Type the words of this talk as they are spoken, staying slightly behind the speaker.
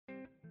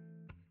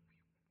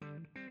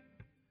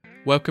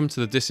Welcome to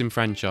The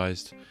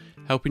Disenfranchised,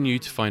 helping you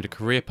to find a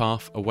career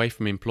path away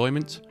from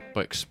employment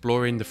by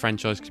exploring the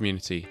franchise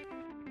community.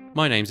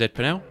 My name's Ed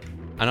Pennell,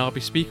 and I'll be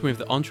speaking with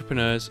the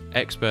entrepreneurs,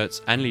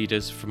 experts and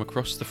leaders from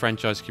across the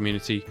franchise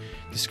community,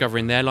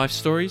 discovering their life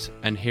stories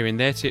and hearing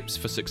their tips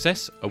for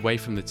success away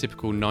from the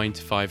typical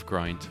 9-to-5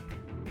 grind.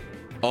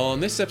 On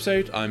this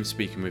episode, I'm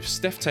speaking with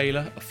Steph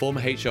Taylor, a former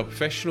HR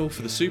professional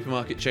for the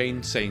supermarket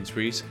chain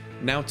Sainsbury's,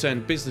 now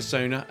turned business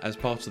owner as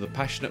part of the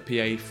Passionate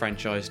PA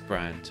franchised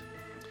brand.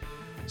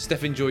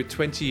 Steph enjoyed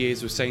 20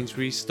 years with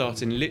Sainsbury's,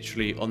 starting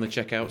literally on the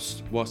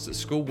checkouts whilst at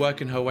school,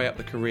 working her way up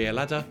the career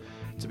ladder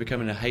to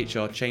becoming a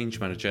HR change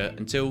manager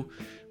until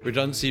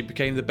redundancy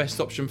became the best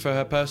option for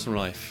her personal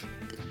life.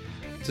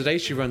 Today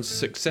she runs a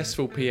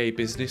successful PA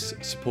business,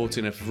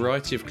 supporting a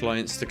variety of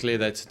clients to clear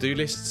their to-do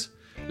lists,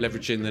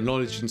 leveraging the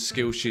knowledge and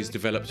skills she's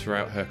developed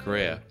throughout her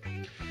career.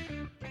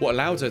 What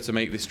allowed her to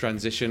make this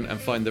transition and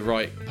find the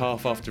right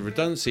path after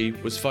redundancy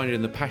was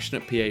finding the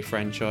Passionate PA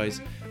franchise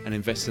and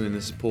investing in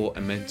the support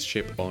and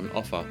mentorship on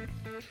offer.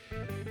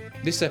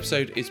 This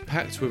episode is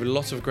packed with a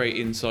lot of great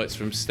insights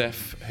from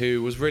Steph,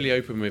 who was really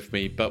open with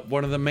me, but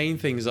one of the main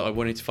things that I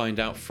wanted to find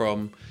out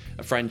from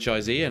a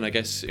franchisee, and I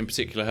guess in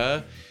particular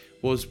her,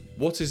 was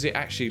what is it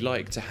actually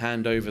like to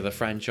hand over the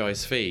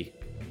franchise fee?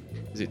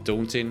 Is it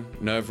daunting,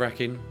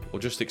 nerve-wracking, or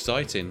just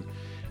exciting?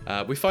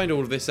 We find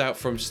all of this out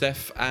from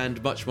Steph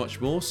and much, much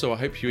more, so I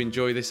hope you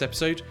enjoy this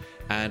episode,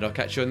 and I'll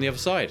catch you on the other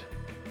side.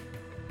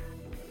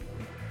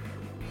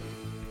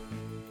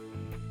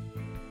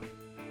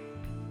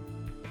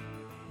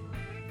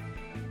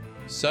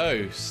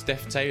 So,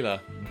 Steph Taylor,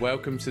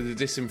 welcome to The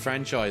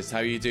Disenfranchised. How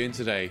are you doing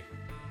today?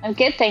 I'm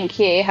good, thank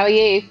you. How are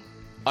you?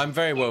 I'm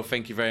very well,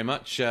 thank you very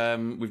much.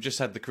 We've just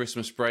had the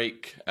Christmas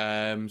break,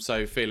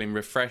 so feeling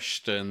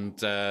refreshed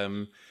and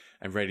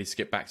ready to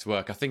get back to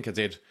work. I think I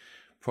did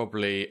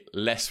probably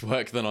less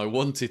work than I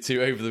wanted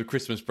to over the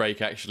Christmas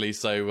break, actually,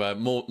 so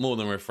more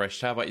than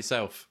refreshed. How about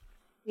yourself?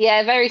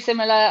 Yeah, very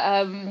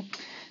similar.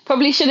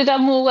 Probably should have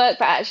done more work,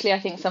 but actually I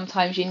think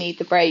sometimes you need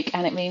the break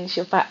and it means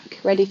you're back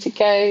ready to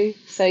go.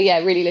 So yeah,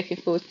 really looking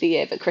forward to the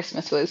year, but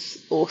Christmas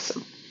was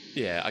awesome.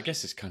 Yeah, I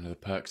guess it's kind of the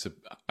perks of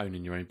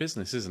owning your own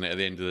business, isn't it? At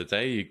the end of the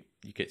day,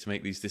 you get to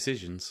make these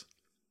decisions.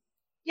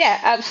 Yeah,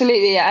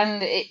 absolutely.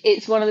 And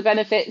it's one of the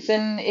benefits.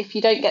 And if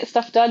you don't get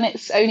stuff done,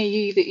 it's only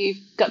you that you've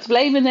got to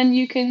blame, and then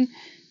you can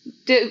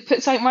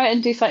put something right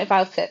and do something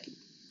about it.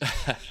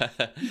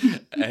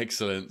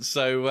 Excellent.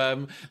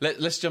 So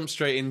let's jump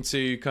straight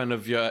into kind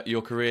of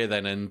your career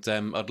then, and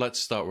I'd like to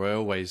start where I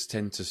always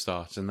tend to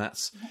start, and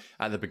that's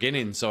at the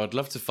beginning. So I'd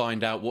love to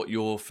find out what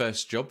your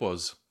first job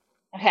was.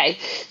 Okay,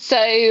 so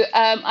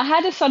I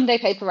had a Sunday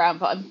paper round,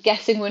 but I'm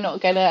guessing we're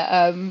not going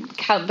to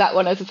count that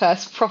one as a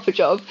first proper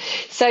job.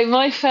 So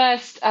my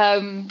first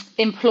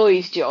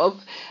employed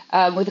job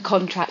with a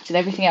contract and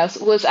everything else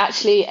was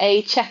actually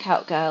a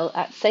checkout girl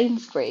at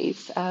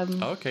Sainsbury's.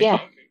 Okay.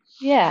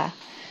 Yeah.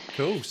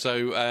 Cool.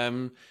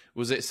 So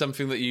was it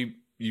something that you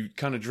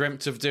kind of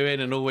dreamt of doing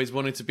and always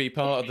wanted to be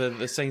part of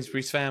the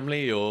Sainsbury's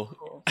family, or?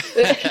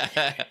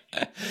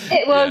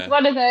 It was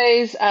one of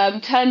those,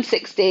 turned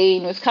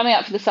 16, was coming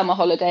up for the summer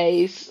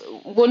holidays,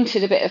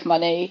 wanted a bit of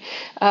money,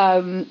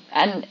 and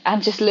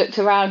just looked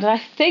around. And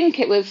I think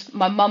it was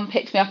my mum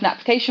picked me up an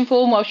application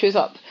form while she was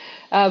up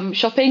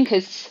shopping,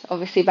 because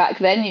obviously back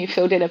then you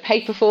filled in a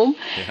paper form.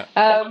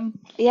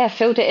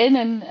 Filled it in,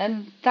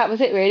 and that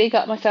was it really.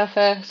 Got myself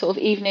a sort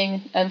of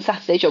evening and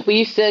Saturday job. We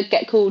used to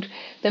get called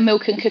the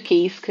milk and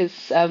cookies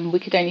because we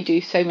could only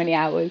do so many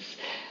hours.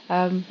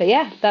 But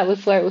yeah, that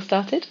was where it all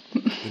started.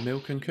 The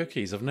milk and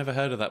cookies. I've never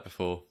heard of that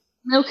before.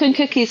 Milk and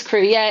cookies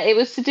crew. Yeah, it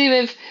was to do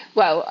with,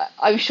 well,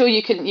 I'm sure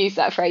you couldn't use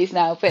that phrase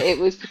now, but it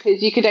was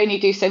because you could only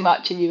do so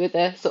much and you were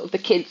the sort of the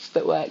kids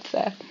that worked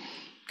there.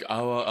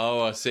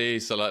 Oh, I see.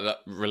 So like that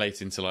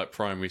relating to like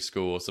primary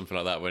school or something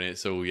like that, when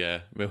it's all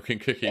milk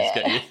and cookies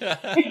get you.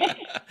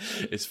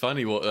 It's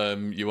funny what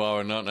you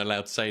are and aren't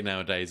allowed to say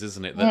nowadays,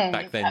 isn't it? That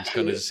back then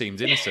kind of just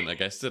seemed innocent, I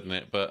guess, didn't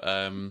it? But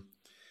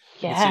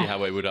you see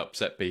how it would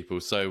upset people.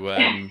 So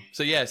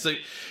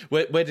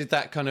where did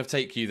that kind of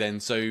take you then?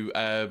 So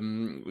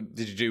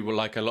did you do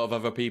like a lot of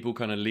other people,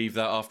 kind of leave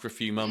that after a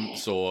few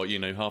months or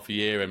half a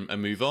year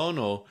and move on,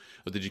 or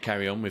did you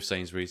carry on with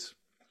Sainsbury's?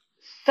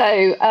 So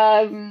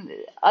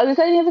I was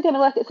only ever going to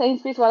work at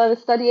Sainsbury's while I was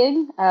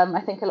studying.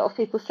 I think a lot of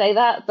people say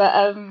that, but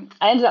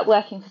I ended up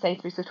working for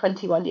Sainsbury's for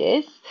 21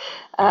 years.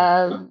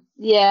 And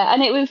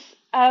it was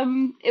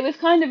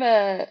kind of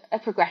a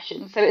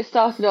progression. So it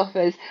started off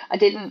as I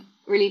didn't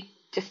really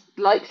just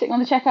like sitting on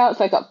the checkout,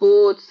 so I got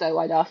bored, so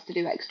I'd ask to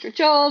do extra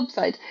jobs.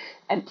 I'd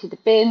empty the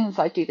bins,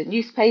 I'd do the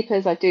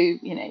newspapers, I'd do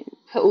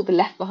put all the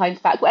left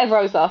behinds back, whatever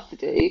I was asked to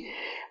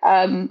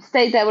do.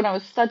 Stayed there when I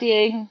was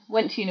studying,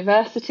 went to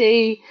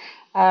university,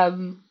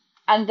 and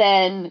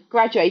then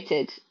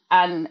graduated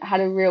and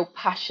had a real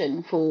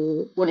passion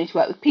for wanting to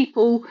work with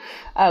people,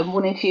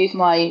 wanting to use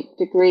my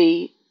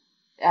degree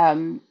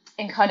in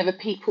kind of a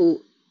people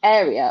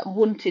area,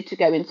 wanted to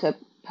go into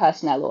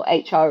personnel or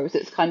HR as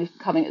it's kind of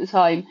coming at the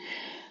time.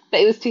 But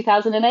it was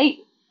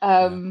 2008.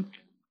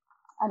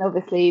 and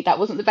obviously that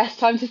wasn't the best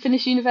time to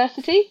finish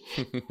university.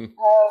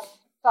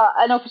 But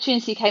an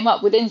opportunity came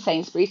up within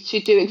Sainsbury's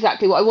to do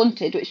exactly what I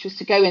wanted, which was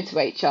to go into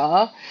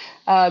HR.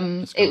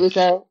 That's It cool. was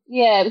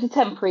a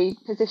temporary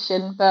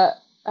position, but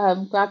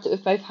grabbed it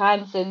with both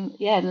hands, and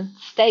and then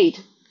stayed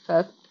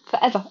for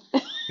forever.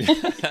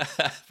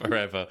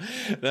 Forever.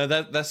 No,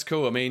 that's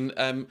cool. I mean,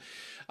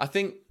 I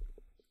think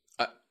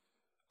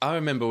I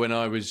remember when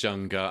I was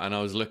younger and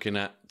I was looking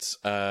at.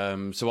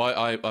 So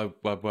I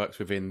worked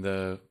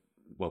within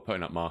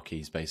putting up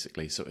marquees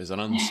basically. So as an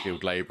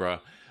unskilled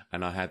labourer,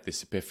 and I had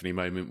this epiphany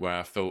moment where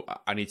I thought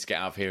I need to get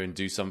out of here and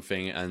do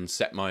something and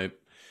set my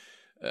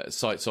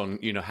sights on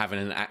having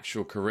an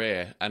actual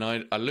career. And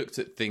I looked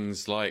at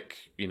things like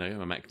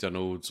a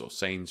McDonald's or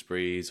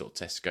Sainsbury's or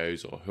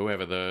Tesco's or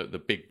whoever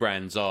the big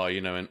brands are,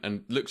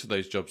 and looked at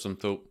those jobs and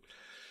thought,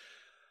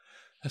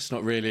 that's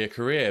not really a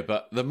career.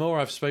 But the more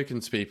I've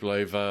spoken to people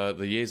over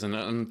the years,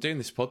 and doing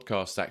this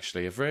podcast,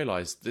 actually, I've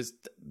realised there's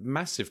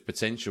massive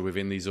potential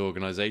within these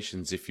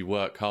organisations if you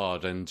work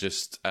hard and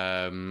just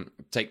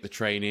take the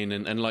training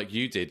and like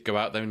you did, go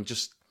out there and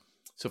just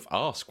sort of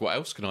ask, what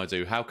else can I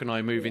do? How can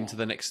I move into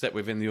the next step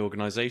within the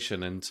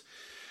organisation? And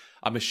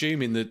I'm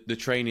assuming that the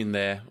training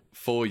there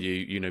for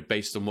you,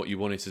 based on what you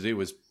wanted to do,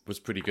 was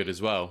pretty good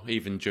as well,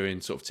 even during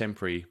sort of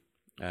temporary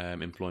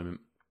employment.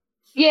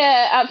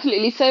 Yeah,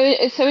 absolutely.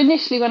 So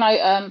initially, when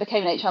I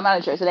became an HR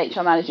manager, as an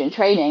HR manager in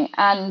training,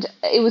 and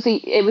it was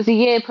a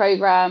year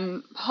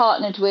program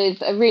partnered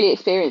with a really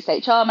experienced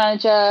HR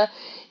manager.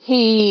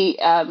 He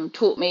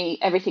taught me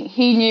everything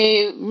he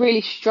knew,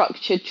 really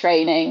structured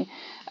training,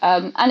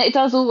 and it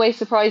does always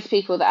surprise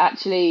people that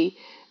actually,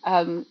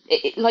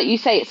 like you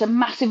say, it's a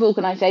massive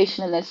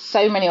organisation and there's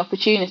so many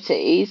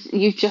opportunities.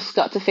 You've just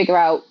got to figure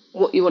out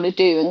what you want to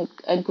do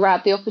and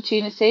grab the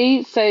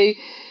opportunity. So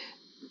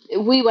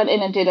we went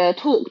in and did a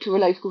talk to a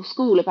local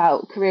school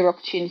about career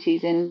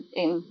opportunities in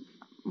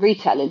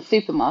retail, in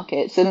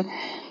supermarkets. And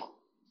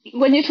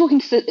when you're talking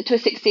to a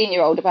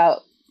 16-year-old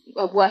about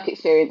a work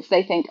experience,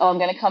 they think, oh, I'm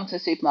going to come to a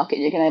supermarket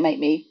and you're going to make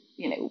me,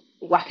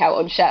 whack out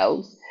on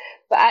shelves.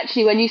 But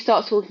actually, when you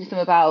start talking to them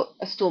about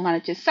a store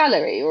manager's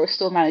salary or a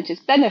store manager's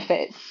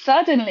benefits,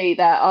 suddenly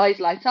their eyes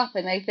light up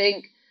and they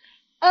think,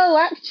 oh,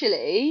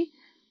 actually,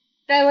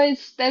 there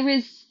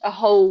is a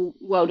whole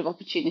world of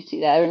opportunity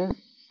there.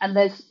 And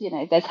there's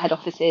head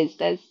offices,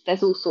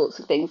 there's all sorts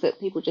of things that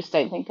people just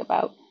don't think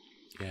about.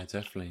 Yeah,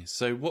 definitely.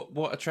 So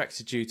what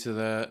attracted you to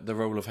the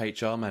role of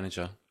HR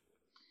manager?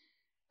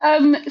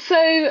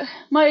 So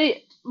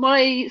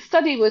my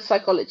study was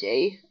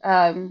psychology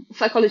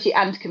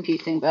and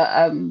computing,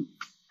 but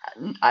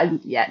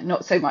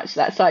not so much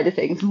that side of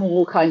things,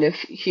 more kind of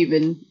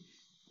human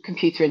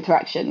computer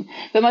interaction.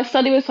 But my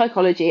study was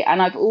psychology,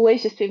 and I've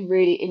always just been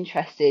really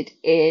interested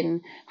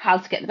in how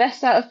to get the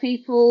best out of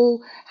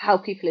people, how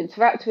people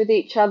interact with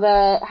each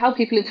other, how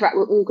people interact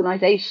with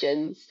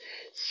organizations.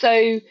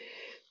 So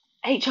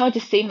HR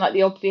just seemed like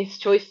the obvious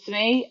choice to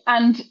me.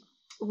 And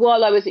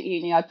while I was at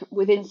uni,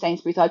 within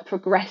Sainsbury's, I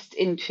progressed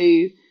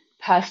into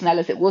personnel,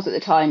 as it was at the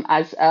time,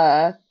 as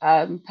a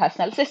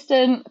personnel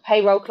assistant, a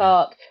payroll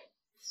clerk.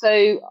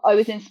 So I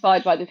was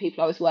inspired by the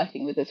people I was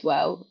working with as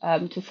well,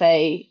 to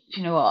say, do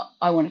you know what,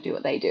 I want to do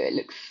what they do. It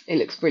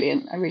looks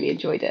brilliant. I really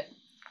enjoyed it.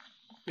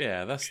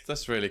 Yeah,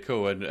 that's really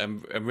cool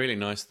and really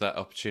nice that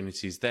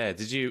opportunity's there.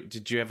 Did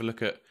you ever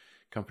look at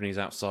companies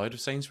outside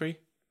of Sainsbury?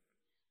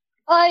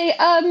 I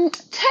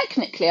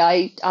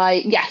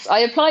yes, I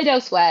applied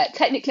elsewhere.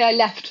 Technically, I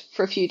left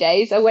for a few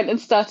days. I went and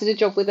started a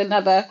job with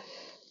another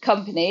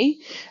company,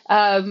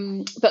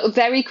 but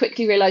very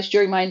quickly realised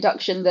during my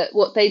induction that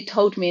what they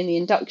told me in the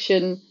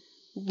induction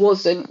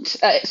wasn't,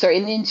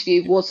 in the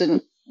interview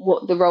wasn't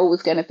what the role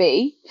was going to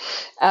be.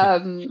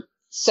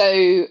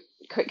 So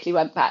quickly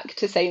went back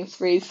to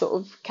Sainsbury's, sort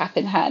of cap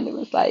in hand, and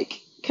was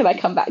like, "Can I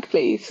come back,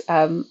 please?"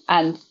 And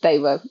they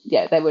were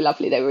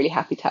lovely. They were really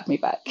happy to have me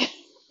back.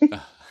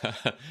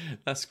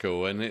 That's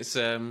cool, and it's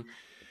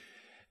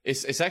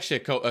actually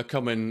a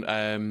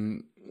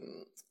common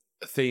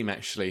theme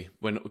actually.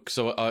 I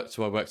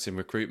worked in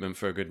recruitment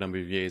for a good number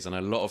of years, and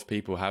a lot of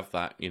people have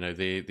that.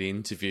 The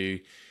interview,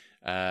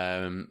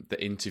 the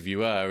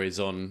interviewer is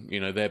on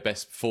their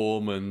best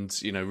form, and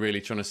really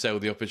trying to sell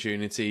the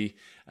opportunity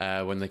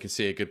when they can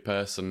see a good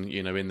person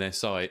in their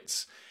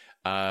sights.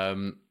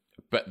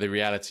 But the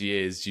reality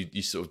is,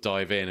 you sort of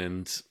dive in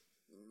and.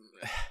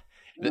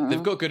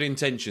 They've got good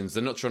intentions.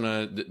 They're not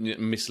trying to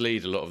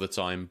mislead a lot of the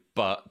time,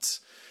 but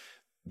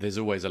there's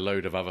always a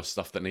load of other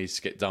stuff that needs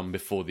to get done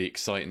before the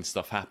exciting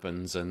stuff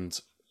happens. And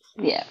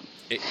I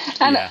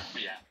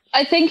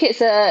think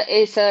it's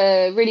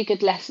a really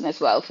good lesson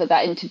as well for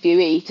that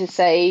interviewee to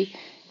say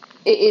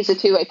it is a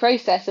two-way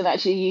process, and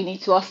actually you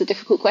need to ask the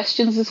difficult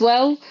questions as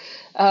well.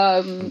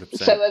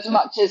 So as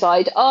much as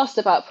I'd asked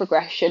about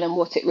progression and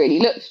what it really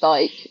looked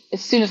like,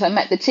 as soon as I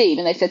met the team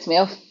and they said to me,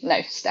 "Oh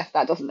no, Steph,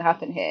 that doesn't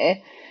happen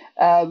here,"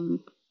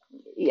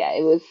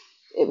 it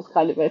was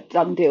kind of a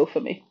done deal for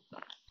me.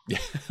 Yeah,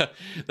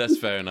 that's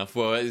fair enough.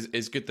 Well,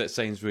 it's good that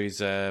Sainsbury's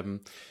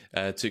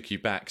took you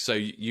back. So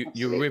you were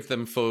Absolutely. with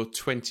them for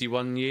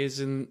 21 years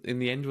in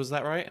the end, was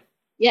that right?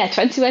 Yeah,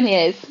 21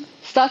 years.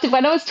 Started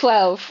when I was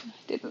 12.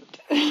 Didn't.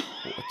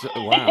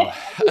 Wow.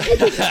 I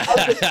didn't.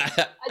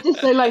 I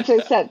just don't like to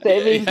accept it.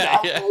 It means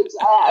that Yeah,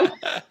 I'm yeah. the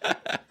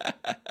age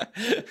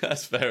I am.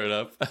 That's fair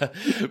enough.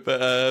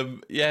 But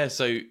yeah,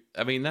 so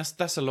I mean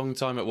that's a long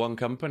time at one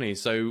company.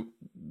 So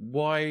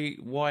why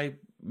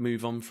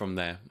move on from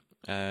there?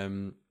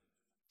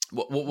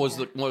 What was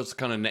Yeah. the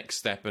kind of next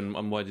step,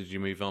 and why did you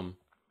move on?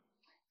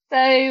 So,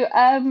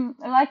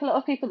 like a lot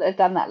of people that have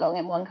done that long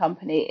in one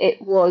company,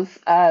 it was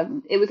a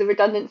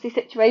redundancy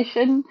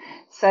situation.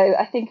 So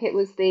I think it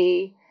was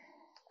the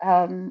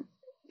um,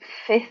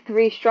 fifth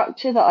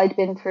restructure that I'd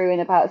been through in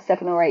about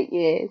 7 or 8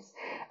 years.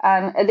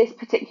 At this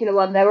particular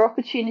one, there were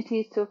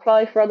opportunities to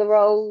apply for other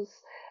roles,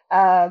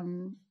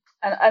 um,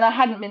 and I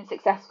hadn't been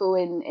successful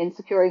in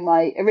securing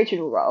my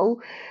original role.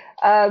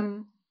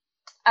 Um,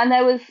 and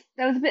there was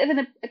a bit of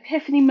an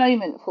epiphany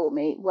moment for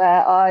me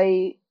where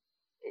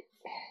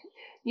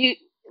you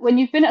when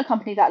you've been at a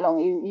company that long,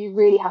 you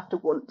really have to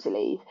want to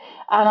leave.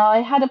 And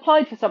I had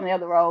applied for some of the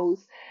other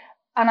roles,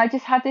 and I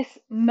just had this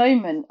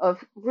moment of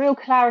real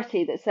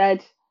clarity that said,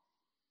 do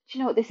you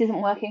know what, this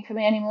isn't working for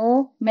me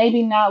anymore.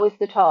 Maybe now is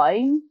the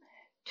time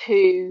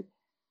to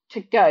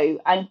go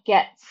and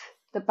get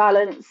the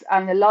balance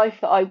and the life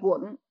that I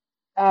want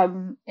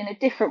in a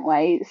different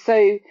way.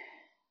 So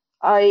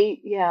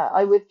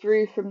I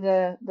withdrew from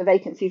the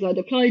vacancies I'd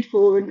applied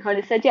for and kind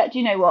of said, yeah, do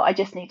you know what, I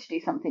just need to do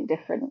something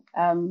different.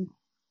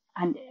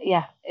 And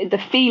yeah, the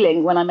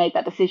feeling when I made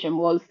that decision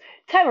was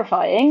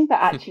terrifying, but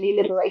actually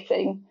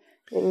liberating.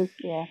 It was,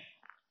 yeah.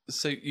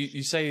 So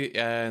you say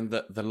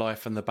that the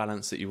life and the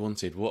balance that you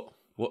wanted. What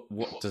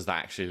does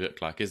that actually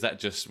look like? Is that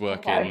just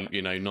Okay.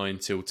 working, 9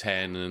 till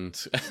 10 and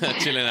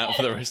chilling out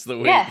for the rest of the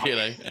week?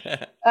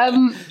 Yeah.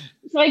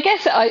 So I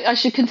guess I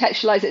should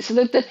contextualize it. So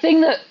the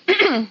thing that,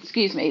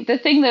 excuse me, the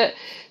thing that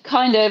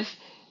kind of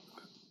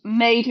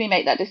made me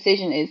make that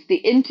decision is the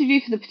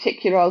interview for the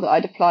particular role that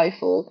I'd applied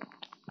for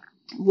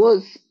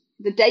was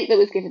the date that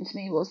was given to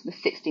me was the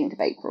 16th of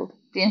April.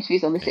 The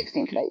interview's on the Okay.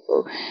 16th of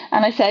April.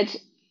 And I said,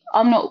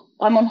 I'm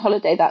on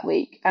holiday that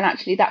week. And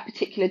actually, that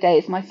particular day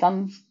is my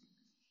son's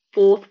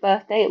fourth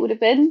birthday, it would have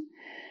been.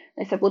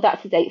 They said, well,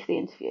 that's the date for the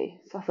interview.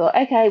 So I thought,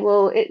 okay,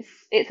 well,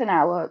 it's an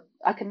hour.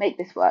 I can make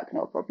this work,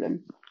 no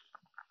problem.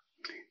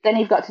 Then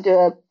you've got to do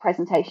a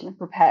presentation and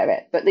prepare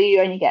it, but then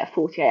you only get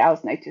 48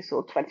 hours notice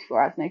or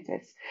 24 hours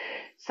notice.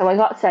 So I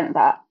got sent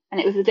that, and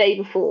it was the day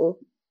before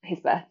his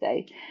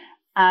birthday.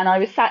 And I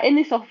was sat in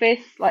this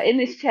office, like in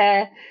this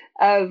chair,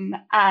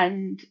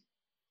 and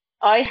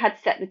I had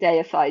set the day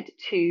aside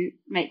to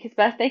make his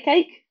birthday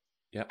cake.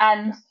 Yep.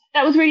 And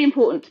that was really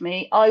important to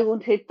me.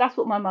 That's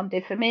what my mum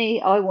did for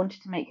me. I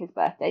wanted to make his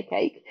birthday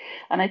cake.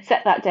 And I'd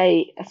set that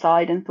day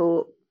aside and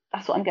thought,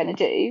 that's what I'm going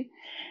to do.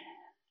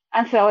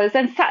 And so I was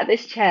then sat at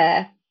this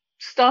chair,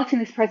 starting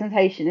this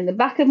presentation in the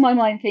back of my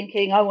mind,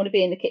 thinking, I want to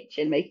be in the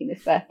kitchen making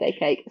this birthday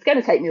cake. It's going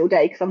to take me all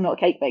day because I'm not a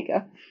cake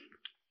maker.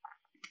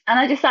 And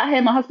I just sat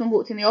here. My husband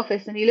walked in the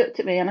office and he looked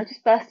at me and I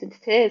just burst into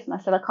tears. And I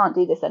said, I can't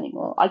do this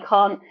anymore. I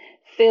can't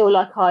feel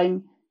like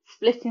I'm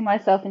splitting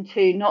myself in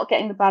two, not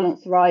getting the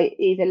balance right,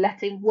 either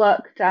letting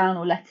work down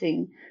or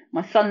letting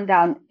my son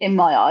down in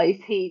my eyes.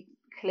 He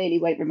clearly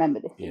won't remember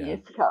this in Yeah. years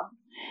to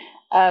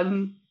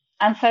come.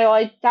 And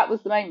so that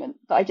was the moment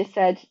that I just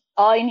said,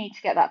 I need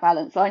to get that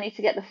balance. I need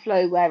to get the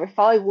flow where if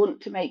I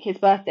want to make his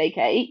birthday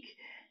cake,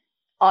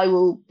 I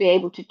will be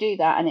able to do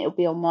that and it'll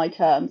be on my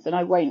terms and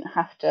I won't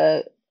have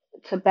to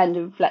bend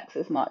and flex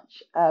as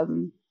much.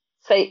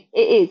 So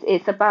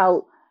it's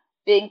about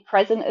being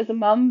present as a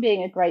mum,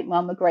 a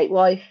great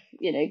wife,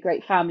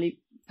 great family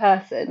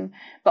person,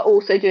 but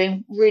also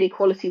doing really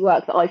quality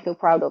work that I feel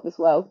proud of as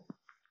well.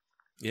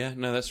 Yeah,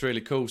 no, that's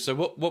really cool. So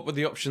what were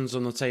the options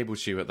on the table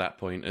to you at that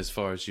point as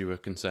far as you were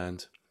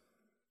concerned?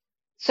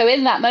 So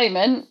in that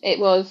moment, it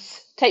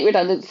was take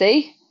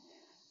redundancy,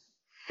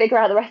 figure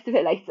out the rest of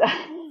it later.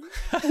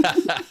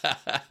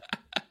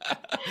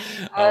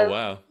 Oh, um,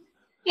 wow.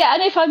 yeah,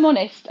 and if I'm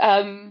honest,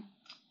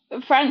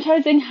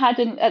 franchising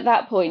hadn't at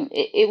that point.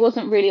 It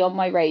wasn't really on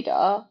my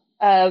radar.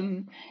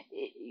 In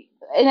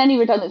any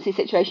redundancy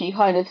situation, you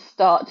kind of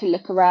start to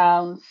look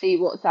around, see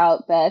what's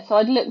out there. So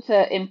I'd looked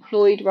at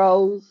employed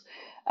roles,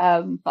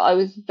 but I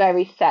was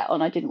very set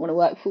on I didn't want to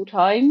work full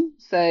time.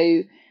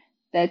 So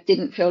there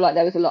didn't feel like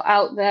there was a lot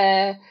out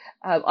there.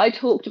 I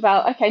talked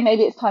about, okay,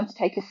 maybe it's time to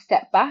take a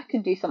step back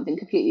and do something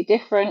completely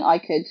different. I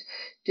could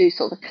do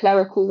sort of a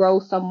clerical role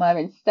somewhere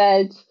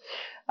instead.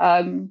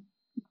 Um,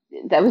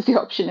 there was the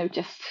option of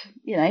just,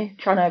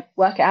 trying to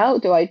work it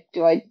out. Do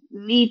I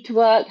need to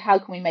work? How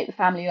can we make the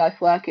family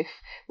life work if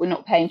we're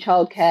not paying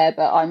childcare,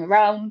 but I'm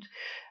around?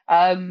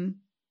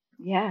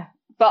 Yeah.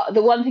 But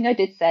the one thing I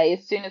did say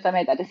as soon as I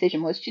made that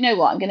decision was, do you know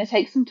what? I'm going to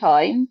take some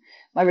time.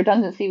 My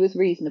redundancy was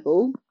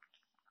reasonable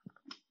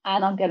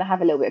and I'm going to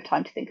have a little bit of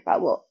time to think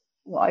about what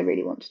I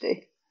really want to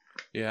do.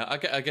 Yeah,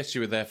 I guess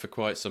you were there for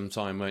quite some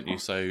time, weren't you?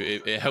 So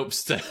it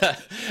helps to.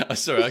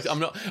 Sorry, I'm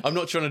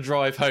not trying to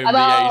drive home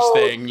the age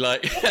thing,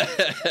 like.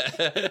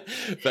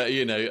 But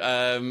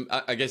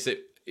I guess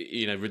it.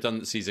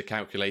 Redundancies are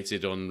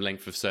calculated on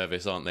length of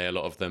service, aren't they? A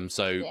lot of them.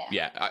 So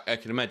yeah, I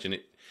can imagine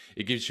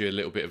it gives you a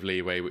little bit of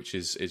leeway, which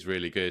is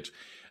really good.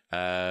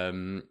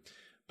 But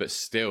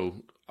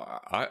still,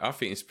 I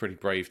think it's pretty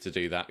brave to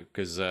do that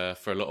because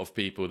for a lot of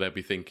people, they'll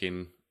be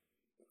thinking,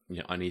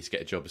 I need to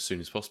get a job as soon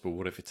as possible.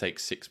 What if it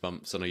takes 6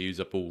 months and I use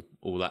up all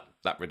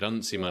that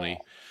redundancy money?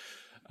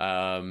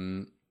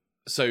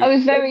 So I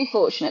was very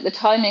fortunate. The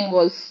timing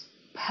was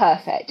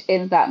perfect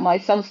in that my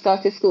son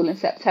started school in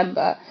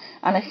September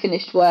and I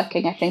finished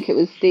working, I think it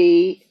was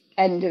the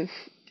end of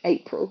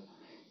April.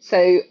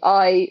 So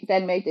I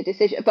then made the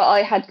decision, but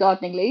I had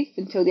gardening leave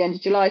until the end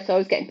of July, so I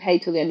was getting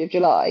paid till the end of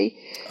July.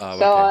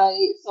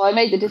 I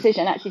made the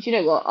decision, actually, do you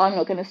know what? I'm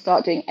not going to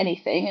start doing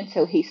anything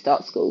until he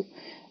starts school.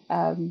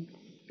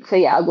 So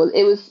yeah, but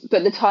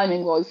the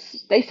timing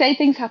was, they say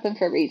things happen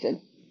for a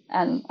reason.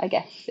 And I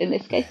guess in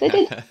this case they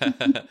did.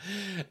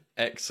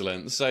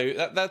 Excellent. So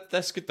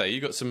that's good though.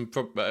 You got some,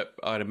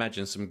 I'd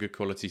imagine, some good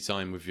quality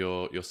time with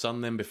your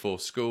son then before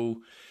school,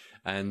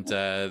 and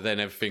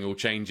then everything all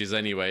changes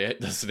anyway,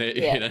 doesn't it?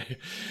 Yeah.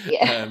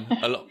 Yeah.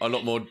 A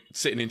lot more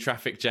sitting in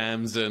traffic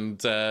jams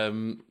and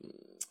running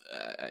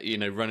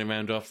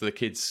around after the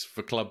kids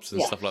for clubs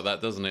and stuff like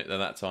that, doesn't it? At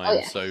that time, oh,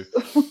 yeah.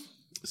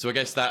 So I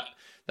guess that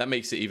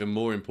makes it even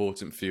more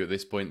important for you at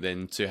this point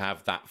then to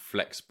have that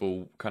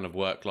flexible kind of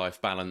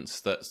work-life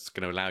balance that's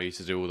going to allow you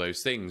to do all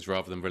those things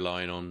rather than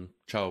relying on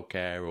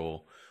childcare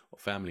or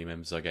family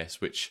members, I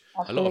guess, which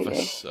Absolutely.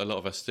 a lot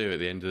of us do at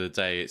the end of the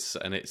day. It's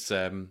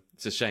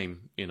a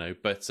shame,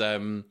 but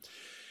so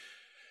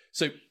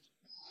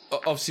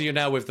obviously you're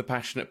now with the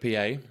Passionate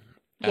PA.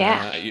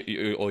 Yeah.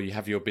 You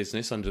have your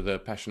business under the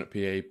Passionate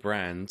PA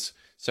brand.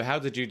 So how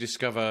did you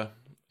discover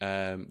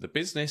the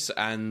business,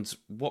 and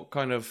what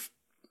kind of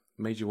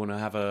made you want to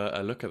have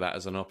a look at that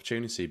as an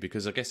opportunity?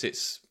 Because I guess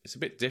it's a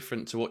bit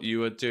different to what you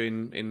were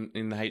doing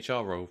in the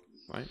HR role,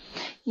 right?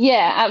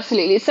 Yeah,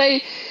 absolutely. So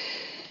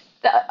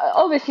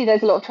obviously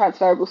there's a lot of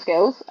transferable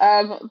skills,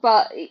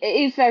 but it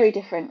is very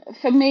different.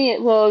 For me,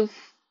 it was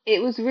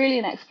really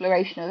an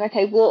exploration of,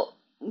 okay, what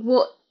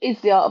is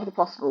the art of the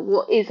possible?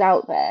 What is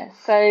out there?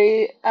 So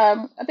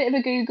a bit of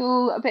a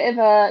Google, a bit of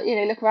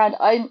a look around.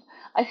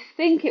 I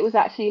think it was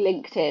actually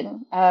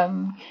LinkedIn,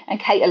 and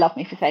Kate will love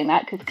me for saying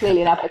that because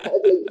clearly an advocate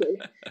of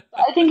LinkedIn.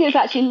 But I think it was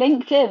actually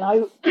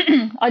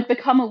LinkedIn. I'd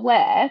become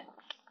aware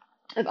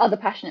of other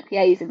passionate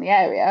PAs in the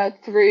area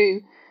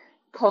through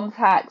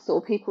contacts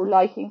or people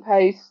liking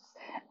posts,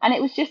 and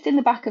it was just in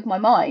the back of my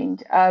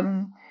mind.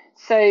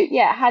 So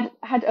yeah,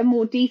 had a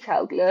more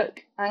detailed look,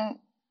 and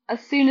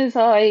as soon as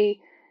I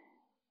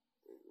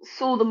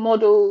saw the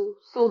model,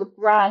 saw the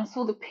brand,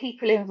 saw the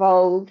people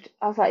involved,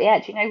 I was like, yeah,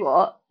 do you know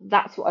what?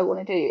 That's what I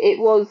want to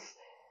do.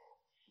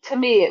 To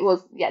me,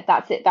 yeah,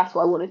 that's it. That's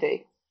what I want to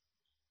do.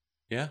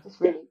 Yeah.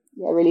 Just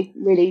really,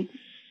 really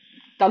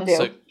done deal.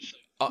 So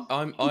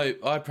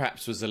I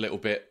perhaps was a little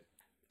bit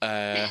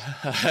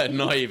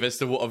naive as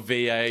to what a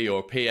VA or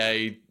a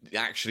PA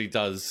actually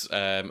does.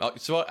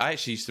 So I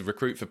actually used to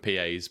recruit for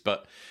PAs,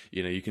 but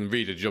you can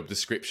read a job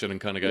description and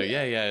kind of go,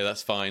 yeah,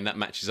 that's fine. That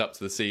matches up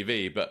to the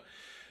CV, but.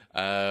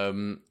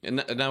 And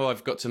now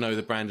I've got to know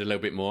the brand a little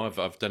bit more.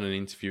 I've done an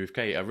interview with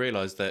Kate. I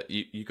realised that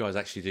you guys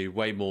actually do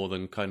way more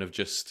than kind of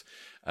just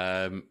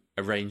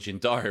arranging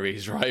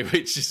diaries, right?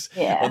 Which is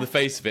on the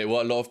face of it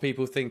what a lot of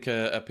people think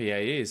a PA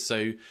is.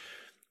 So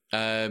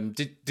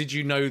did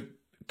you know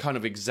kind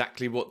of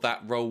exactly what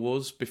that role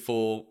was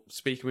before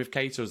speaking with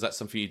Kate, or was that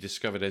something you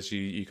discovered as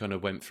you kind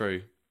of went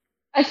through?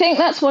 I think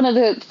that's for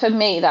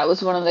me, that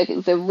was one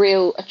of the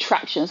real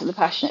attractions of the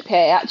Passionate PA.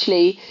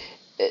 Actually,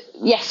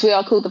 yes, we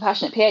are called the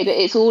Passionate PA, but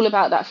it's all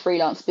about that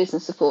freelance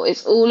business support.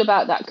 It's all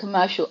about that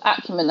commercial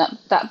acumen,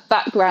 that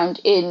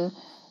background in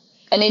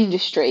an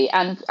industry,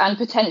 and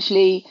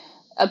potentially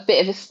a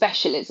bit of a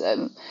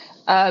specialism.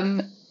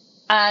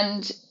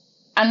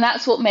 And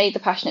that's what made the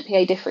Passionate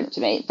PA different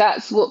to me.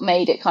 That's what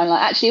made it kind of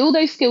like, actually, all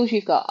those skills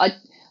you've got,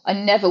 I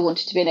never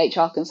wanted to be an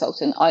HR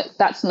consultant.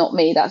 That's not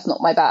me. That's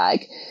not my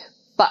bag.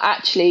 But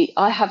actually,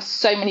 I have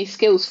so many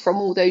skills from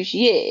all those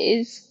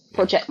years,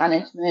 project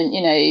management,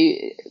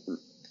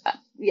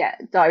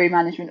 diary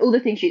management, all the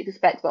things you'd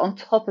expect. But on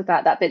top of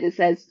that bit that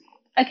says,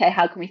 okay,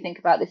 how can we think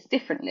about this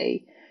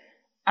differently?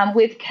 And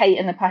with Kate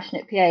and the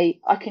Passionate PA,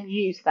 I can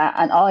use that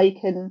and I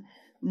can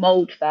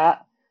mould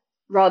that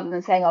rather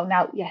than saying, oh,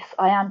 now, yes,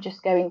 I am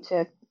just going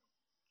to,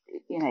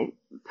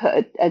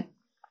 put a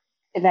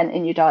event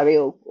in your diary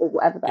or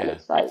whatever that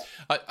looks like.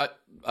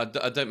 I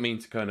don't mean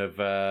to kind of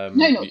no,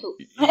 not at all.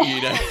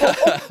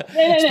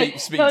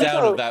 speak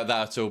down of that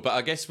at all. But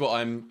I guess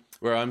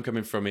where I'm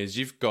coming from is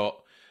you've got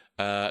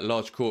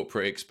large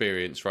corporate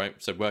experience, right?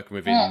 So working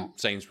within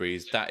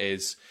Sainsbury's, that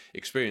is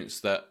experience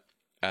that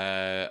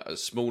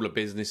smaller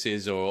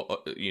businesses or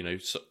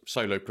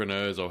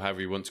solopreneurs or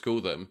however you want to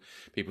call them,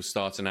 people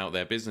starting out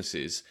their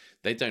businesses,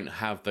 they don't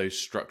have those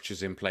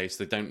structures in place.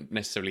 They don't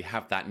necessarily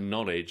have that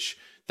knowledge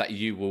that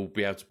you will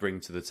be able to bring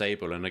to the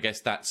table. And I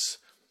guess that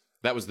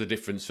was the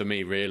difference for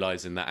me,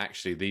 realizing that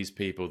actually these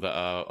people that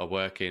are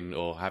working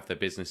or have their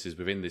businesses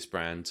within this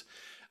brand,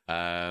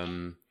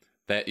 they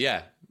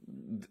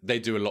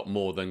do a lot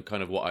more than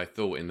kind of what I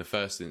thought in the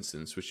first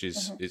instance, which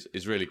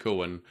is really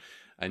cool.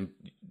 And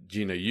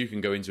you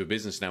can go into a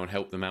business now and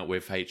help them out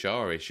with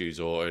HR issues,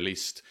 or at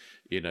least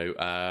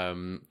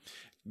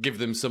give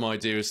them some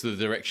idea as to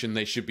the direction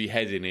they should be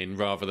heading in,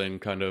 rather than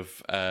kind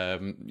of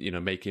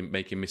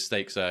making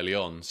mistakes early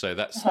on. So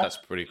that's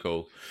pretty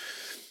cool.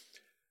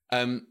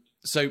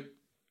 So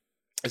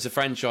it's a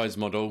franchise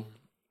model.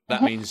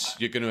 That means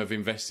you're going to have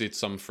invested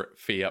some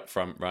fee up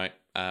front, right?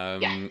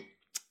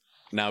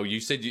 Now, you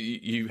said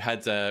you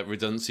had a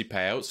redundancy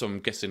payout, so I'm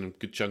guessing a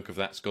good chunk of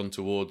that's gone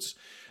towards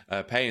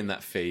paying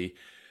that fee.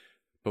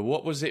 But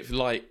what was it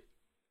like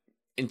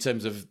in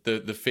terms of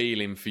the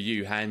feeling for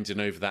you handing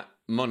over that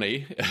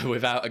money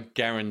without a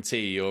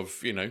guarantee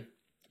of,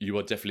 you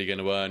are definitely going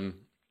to earn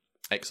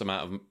X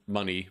amount of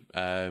money,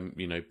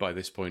 by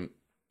this point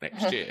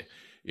next year?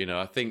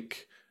 I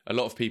think a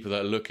lot of people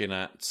that are looking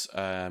at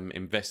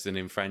investing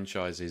in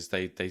franchises,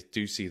 they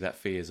do see that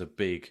fee as a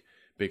big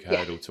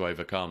hurdle to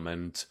overcome.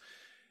 And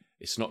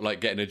it's not like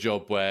getting a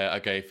job where,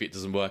 okay, if it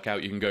doesn't work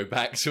out, you can go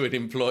back to an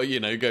employee,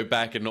 go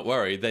back and not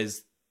worry.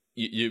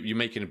 You're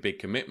making a big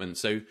commitment.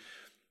 So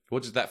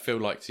what does that feel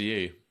like to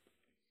you?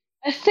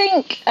 I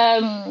think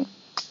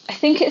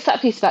it's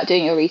that piece about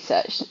doing your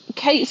research.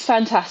 Kate's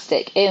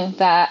fantastic in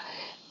that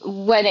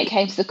when it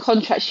came to the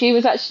contract, she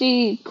was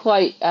actually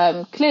quite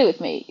clear with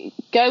me.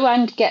 Go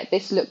and get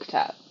this looked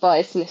at by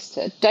a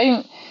solicitor.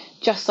 Don't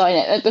just sign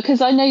it,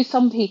 because I know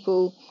some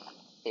people,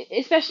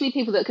 especially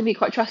people that can be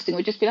quite trusting,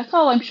 would just be like,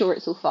 oh, I'm sure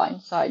it's all fine,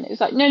 sign it.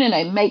 It's like,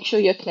 no, make sure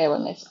you're clear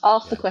on this.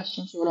 Ask the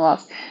questions you want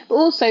to ask. But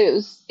also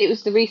it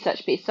was the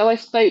research piece. So I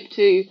spoke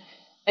to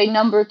a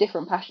number of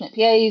different passionate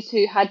PAs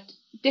who had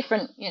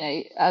different,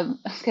 I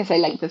was going to say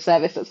length of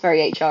service, that's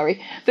very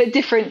HRy, but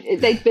different,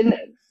 they've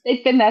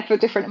been there for a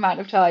different amount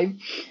of time.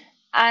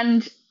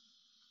 And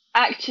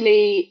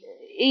actually,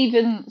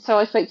 even so,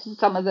 I spoke to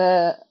some of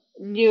the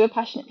newer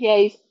passionate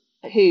PAs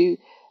who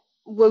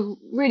were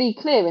really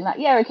clear in that,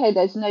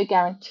 there's no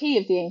guarantee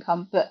of the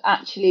income, but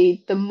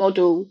actually the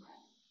model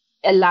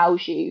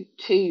allows you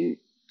to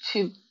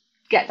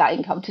get that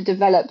income, to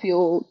develop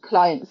your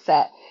client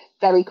set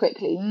very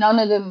quickly. None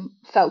of them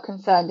felt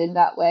concerned in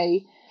that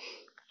way.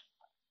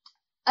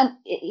 And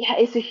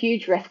it's a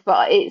huge risk,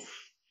 but it's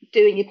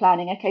doing your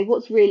planning. Okay,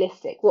 what's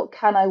realistic? What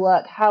can I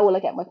work? How will I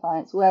get my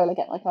clients? Where will I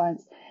get my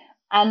clients?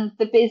 And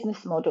the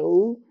business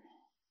model,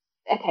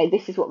 okay,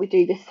 this is what we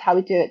do, this is how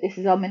we do it, this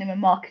is our minimum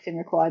marketing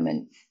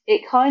requirements.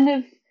 It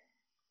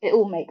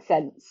all makes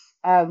sense.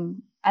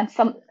 And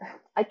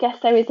I guess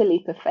there is a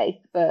leap of faith,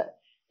 but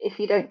if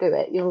you don't do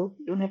it, you'll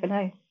never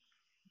know.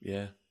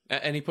 Yeah.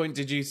 At any point,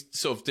 did you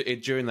sort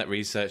of, during that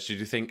research, did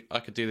you think, I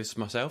could do this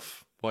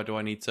myself? Why do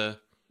I need to?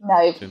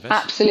 No,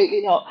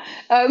 absolutely not.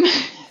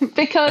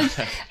 Because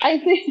I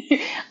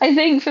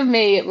think for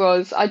me it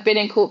was, I'd been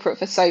in corporate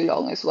for so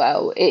long as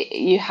well.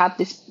 You have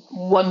this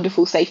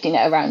wonderful safety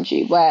net around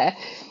you where,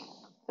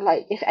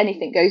 like, if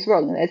anything goes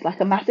wrong, there's like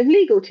a massive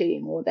legal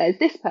team, or there's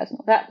this person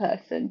or that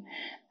person.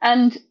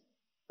 And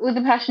with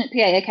a passionate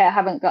PA, okay, I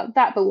haven't got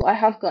that, but what I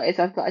have got is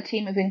I've got a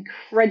team of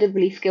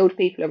incredibly skilled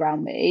people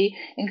around me,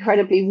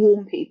 incredibly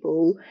warm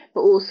people, but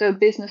also a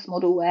business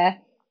model where,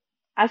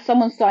 as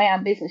someone starting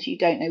out business, you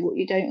don't know what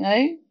you don't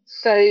know.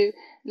 So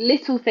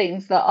little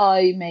things that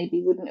I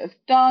maybe wouldn't have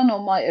done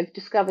or might have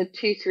discovered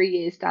 2-3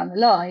 years down the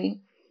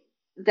line,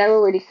 they're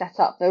already set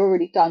up, they're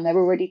already done, they're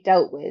already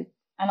dealt with.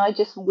 And I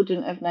just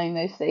wouldn't have known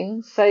those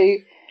things. So,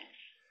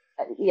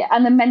 yeah,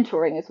 and the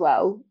mentoring as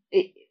well.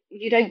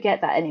 You don't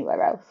get that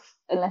anywhere else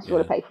unless you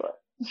want to pay for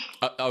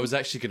it. I was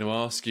actually going to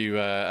ask you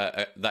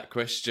that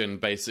question,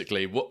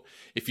 basically. What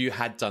if you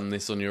had done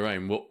this on your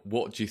own,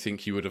 what do you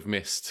think you would have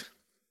missed?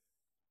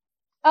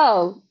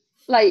 Oh,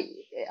 like,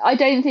 I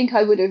don't think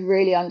I would have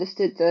really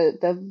understood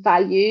the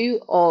value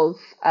of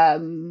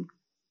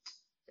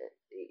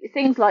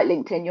things like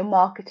LinkedIn, your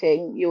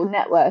marketing, your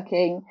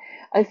networking.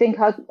 I think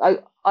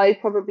I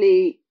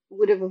probably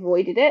would have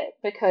avoided it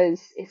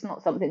because it's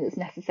not something that's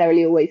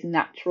necessarily always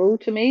natural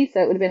to me. So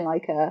it would have been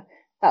like that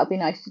would be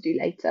nice to do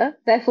later.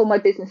 Therefore, my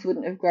business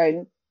wouldn't have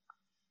grown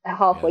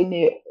halfway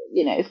near,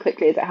 as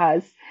quickly as it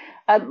has.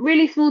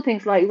 Really small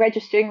things like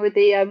registering with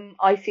the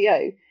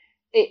ICO.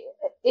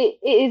 It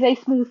is a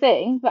small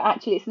thing, but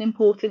actually it's an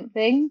important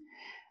thing.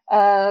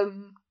 So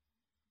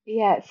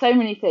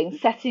many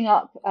things. Setting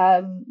up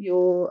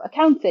your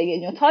accounting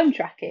and your time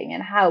tracking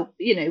and how,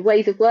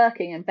 ways of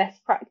working and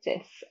best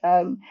practice.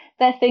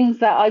 They're things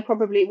that I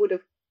probably would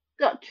have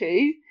got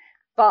to,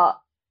 but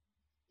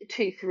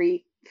 2,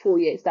 3, 4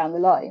 years down the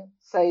line.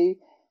 So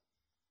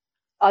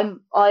I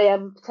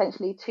am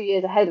potentially 2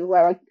 years ahead of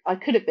where I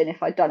could have been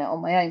if I'd done it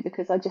on my own,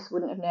 because I just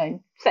wouldn't have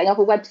known. Setting up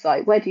a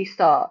website, where do you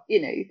start?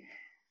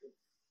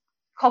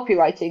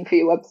 copywriting for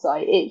your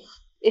website,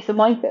 it's a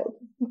minefield.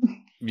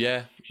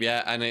 Yeah,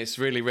 yeah, and it's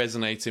really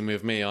resonating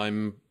with me.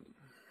 I'm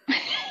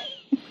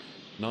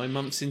 9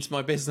 months into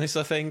my business,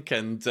 I think,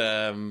 and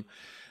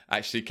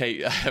actually,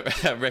 Kate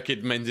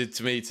recommended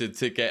to me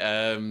to get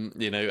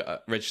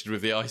registered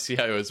with the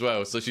ICO as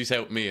well. So she's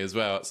helped me as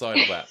well outside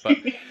of that.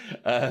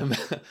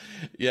 But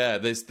yeah,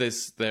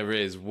 there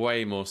is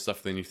way more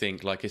stuff than you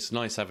think. Like, it's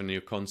nice having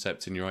your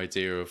concept and your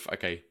idea of,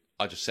 okay,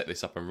 I just set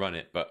this up and run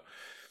it, but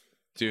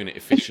doing it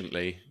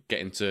efficiently,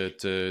 getting to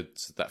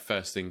that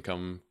first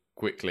income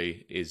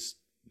quickly is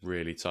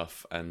really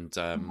tough. And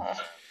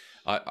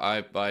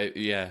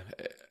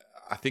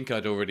I think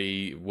I'd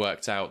already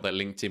worked out that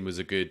LinkedIn was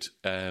a good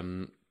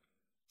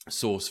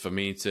source for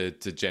me to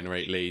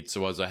generate leads,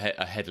 so I was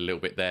ahead a little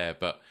bit there.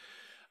 But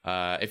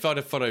if I'd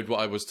have followed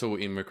what I was taught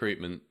in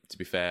recruitment, to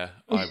be fair,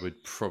 I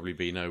would probably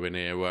be nowhere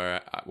near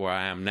where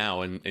I am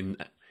now, and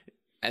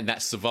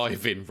that's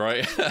surviving,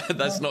 right?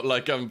 That's not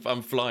like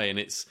I'm flying;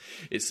 it's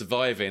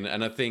surviving,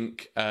 and I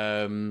think.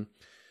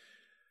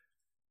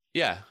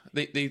 Yeah,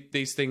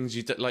 these things,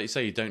 like you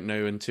say, you don't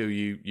know until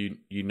you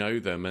know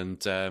them,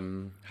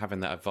 and having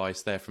that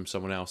advice there from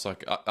someone else, I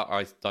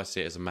see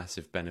it as a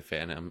massive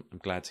benefit, and I'm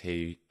glad to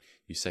hear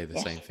you say the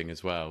same thing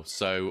as well.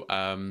 So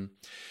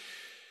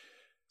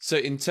so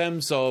in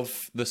terms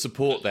of the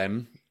support,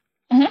 then,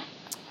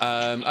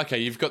 okay,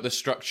 you've got the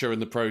structure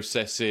and the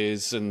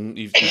processes, and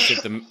you've said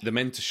the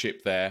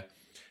mentorship there,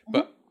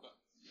 but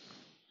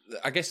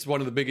I guess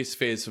one of the biggest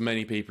fears for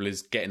many people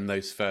is getting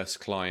those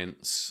first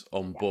clients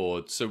on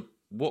board. So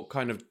what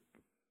kind of,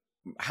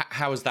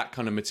 how has that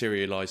kind of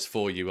materialized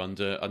for you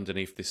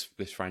underneath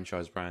this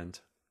franchise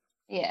brand?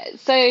 Yeah.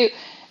 So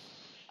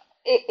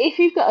if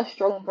you've got a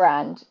strong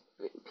brand,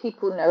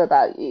 people know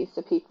about you.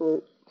 So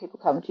people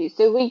come to you.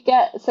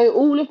 So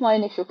all of my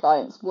initial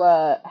clients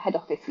were head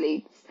office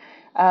leads.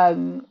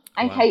 And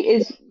Wow. Kate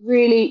is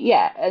really,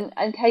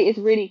 and Kate is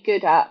really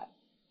good at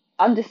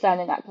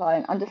understanding that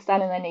client,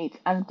 understanding their needs,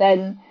 and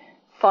then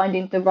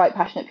finding the right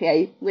passionate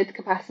PA with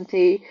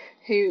capacity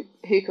who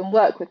can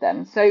work with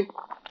them. So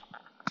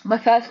my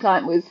first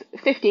client was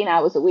 15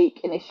 hours a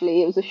week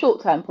initially. It was a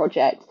short-term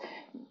project.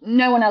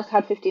 No one else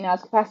had 15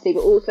 hours capacity,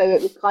 but also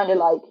it was kind of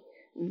like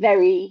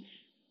very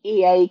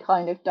EA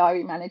kind of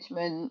diary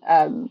management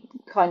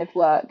kind of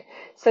work.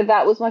 So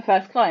that was my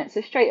first client.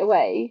 So straight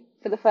away,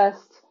 it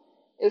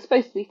was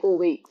supposed to be 4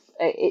 weeks.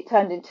 It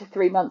turned into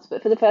 3 months,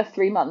 but for the first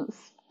 3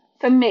 months,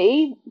 for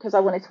me, because I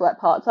wanted to work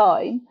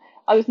part-time,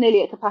 I was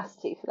nearly at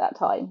capacity for that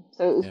time.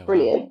 So it was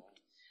brilliant.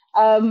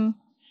 Wow.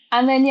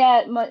 And then,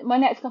 my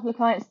next couple of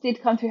clients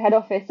did come through head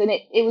office, and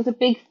it was a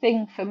big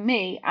thing for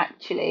me,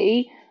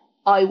 actually.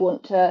 I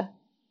want to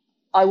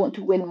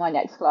win my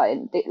next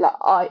client.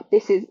 I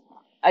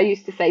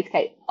used to say to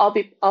Kate,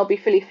 I'll be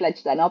fully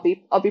fledged then. I'll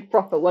be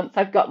proper once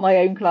I've got my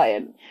own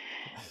client.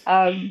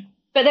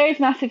 But there is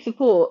massive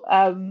support.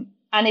 And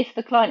if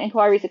the client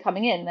inquiries are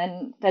coming in,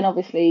 then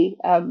obviously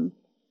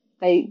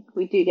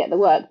we do get the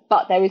work,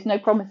 but there is no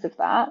promise of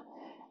that.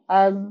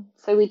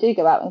 So we do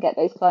go out and get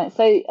those clients.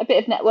 So a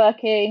bit of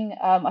networking.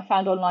 I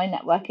found online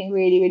networking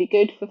really, really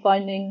good for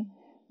finding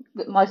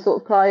my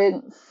sort of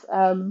clients.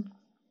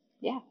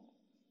 Yeah.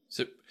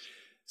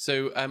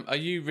 So are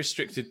you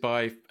restricted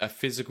by a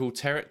physical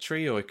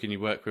territory, or can you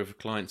work with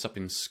clients up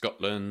in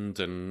Scotland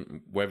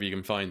and wherever you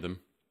can find them?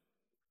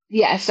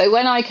 Yeah, so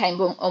when I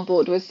came on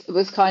board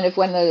was kind of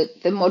when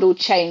the model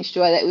changed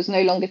where it was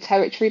no longer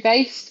territory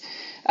based.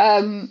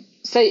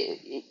 So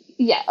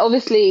yeah,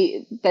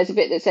 obviously there's a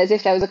bit that says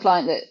if there was a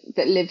client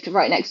that lived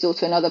right next door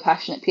to another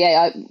passionate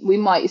PA, we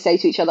might say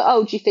to each other,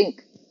 oh, do you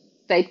think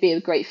they'd be a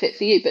great fit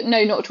for you? But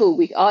no, not at all.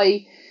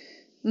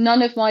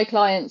 None of my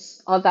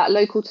clients are that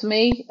local to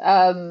me.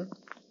 Well,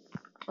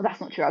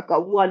 that's not true. I've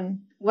got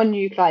one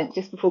new client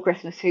just before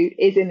Christmas who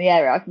is in the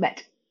area I've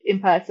met in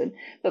person.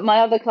 But my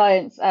other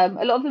clients, a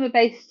lot of them are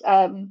based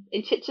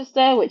in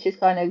Chichester, which is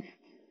kind of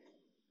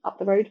up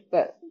the road,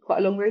 but quite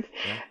a long road.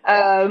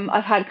 Yeah.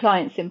 I've had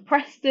clients in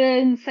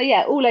Preston. So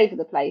yeah, all over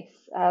the place.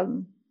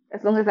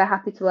 As long as they're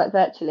happy to work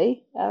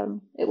virtually,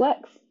 it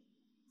works.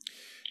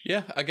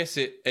 Yeah, I guess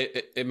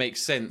it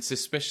makes sense,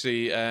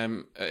 especially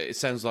it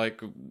sounds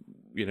like,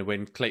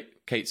 when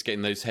Kate's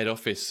getting those head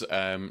office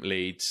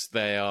leads,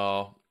 they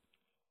are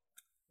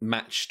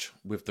matched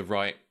with the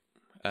right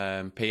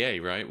PA,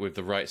 right? With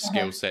the right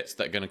skill sets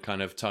that are going to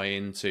kind of tie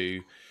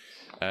into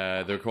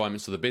the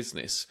requirements of the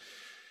business.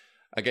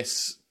 I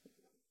guess,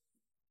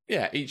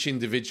 yeah, each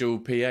individual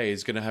PA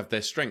is going to have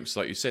their strengths.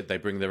 Like you said, they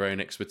bring their own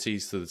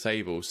expertise to the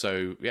table.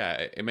 So, yeah,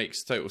 it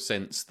makes total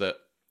sense that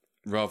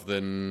rather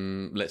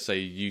than, let's say,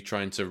 you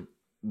trying to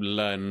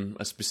learn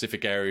a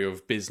specific area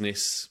of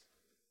business,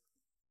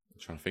 I'm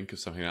trying to think of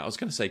something. I was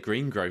going to say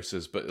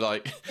greengrocers, but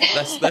like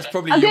that's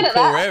probably your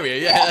core area.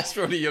 Yeah, that's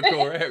probably your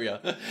core area.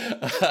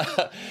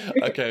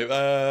 Okay,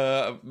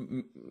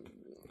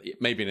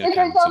 maybe an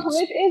accountant.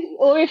 For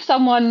example, if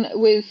someone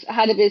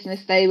had a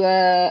business, they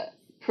were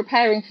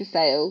preparing for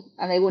sale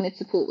and they wanted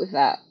support with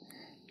that,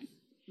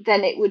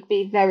 then it would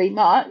be very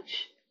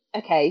much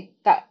okay.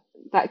 That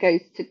goes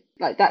to,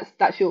 like,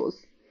 that's yours.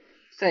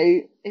 So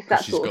it's Because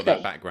that she's sort got of that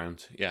thing.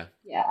 background. Yeah.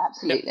 Yeah, Yep.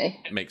 absolutely.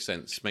 Makes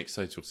sense. Makes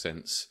total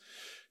sense.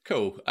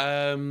 Cool.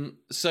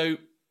 So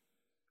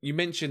you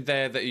mentioned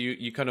there that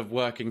you kind of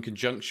work in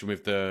conjunction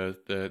with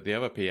the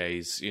other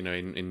PAs,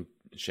 in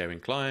sharing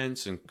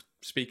clients and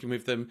speaking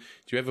with them.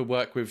 Do you ever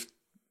work with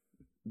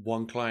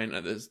one client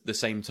at the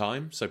same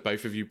time? So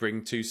both of you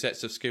bring two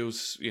sets of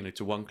skills,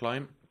 to one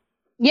client?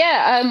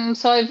 Yeah,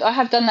 so I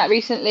have done that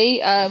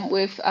recently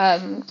with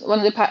one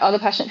of the other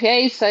passionate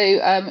PAs. So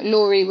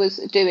Laurie was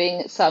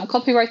doing some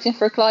copywriting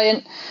for a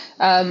client,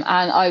 and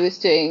I was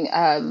doing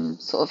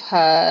sort of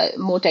her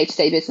more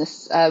day-to-day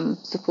business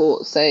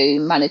support, so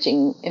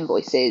managing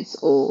invoices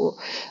or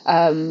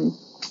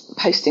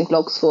posting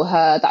blogs for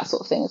her, that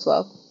sort of thing as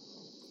well.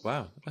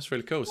 Wow, that's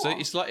really cool. So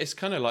it's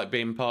kind of like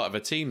being part of a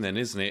team then,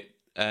 isn't it?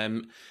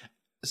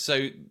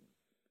 So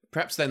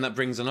perhaps then that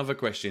brings another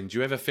question. Do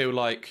you ever feel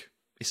like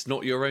it's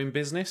not your own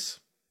business?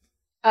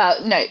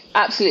 No,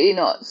 absolutely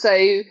not.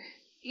 So,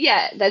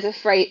 yeah, there's a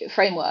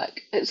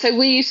framework. So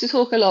we used to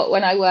talk a lot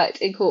when I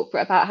worked in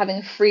corporate about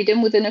having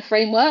freedom within a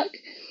framework.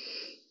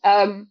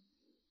 Um,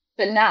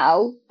 but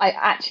now I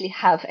actually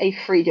have a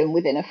freedom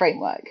within a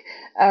framework.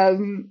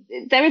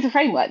 There is a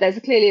framework. There's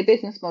clearly a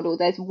business model.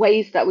 There's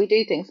ways that we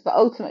do things, but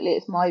ultimately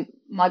it's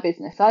my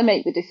business. I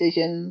make the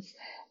decisions.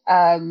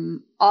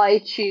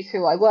 I choose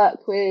who I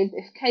work with.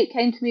 If Kate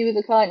came to me with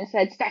a client and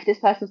said, "Steph, this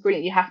person's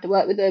brilliant. You have to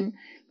work with them,"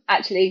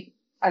 actually,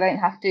 I don't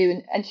have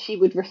to, and she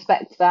would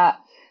respect that.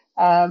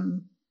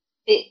 Um,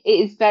 it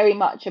is very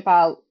much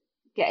about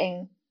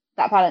getting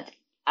that balance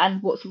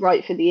and what's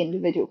right for the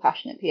individual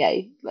passionate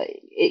PA.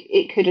 Like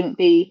it couldn't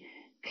be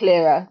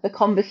clearer. The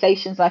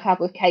conversations I've had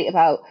with Kate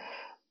about,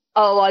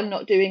 oh, I'm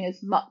not doing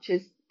as much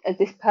as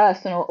this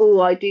person, or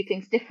oh, I do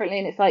things differently,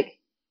 and it's like,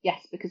 yes,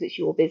 because it's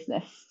your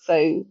business,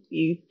 so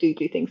you do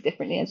things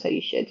differently, and so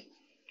you should.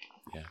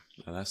 Yeah,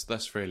 no,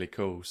 that's really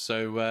cool.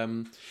 So,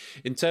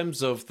 in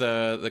terms of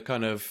the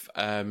kind of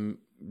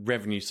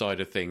revenue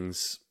side of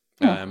things,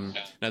 now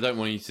I don't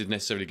want you to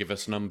necessarily give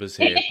us numbers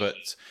here, but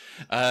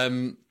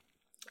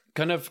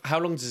kind of how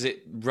long does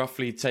it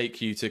roughly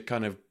take you to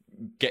kind of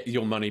get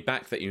your money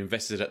back that you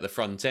invested at the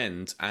front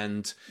end,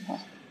 and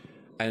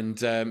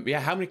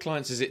how many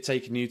clients has it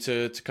taken you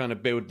to kind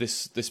of build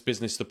this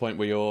business to the point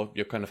where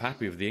you're kind of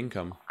happy with the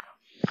income?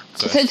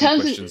 So So that's in two terms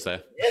of, questions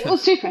there. well,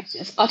 two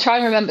questions. I'll try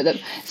and remember them.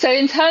 So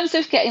in terms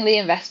of getting the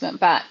investment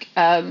back,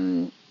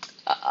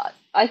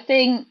 I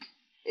think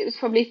it was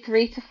probably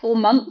 3 to 4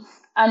 months,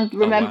 and Oh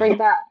wow.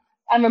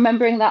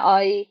 remembering that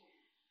I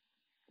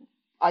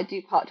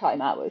do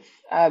part-time hours.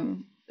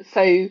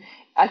 So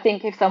I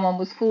think if someone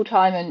was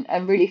full-time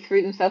and really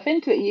threw themselves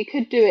into it, you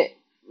could do it,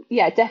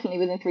 yeah, definitely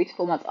within 3 to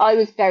 4 months. I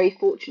was very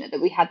fortunate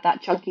that we had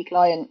that chunky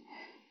client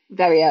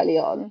very early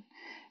on.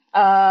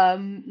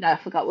 No, I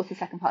forgot. What's the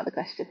second part of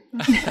the question?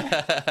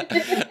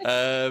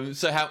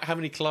 So how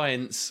many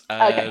clients?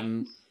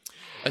 Okay.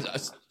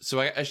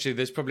 Actually,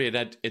 there's probably an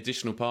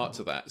additional part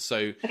to that.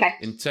 So Okay.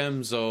 in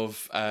terms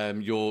of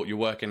your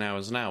working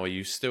hours now, are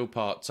you still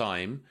part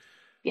time?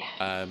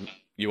 Yeah.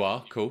 You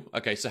are, cool.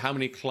 Okay, so how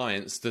many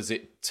clients does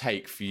it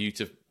take for you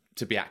to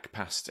be at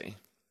capacity?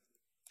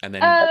 And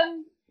then Yeah,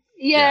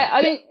 yeah,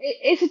 I mean,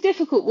 it's a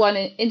difficult one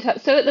in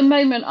terms. So at the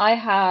moment, I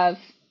have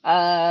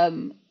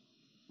um,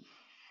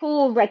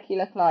 4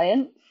 regular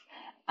clients,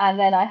 and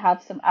then I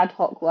have some ad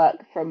hoc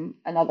work from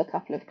another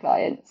couple of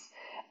clients.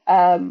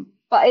 But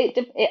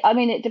I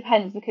mean, it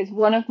depends because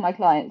one of my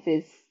clients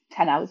is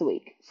 10 hours a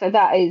week. So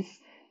that is,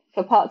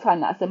 for part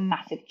time, that's a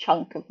massive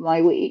chunk of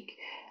my week.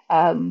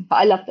 But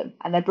I love them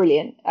and they're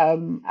brilliant.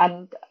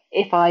 And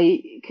if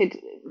I could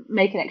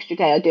make an extra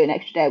day, I'd do an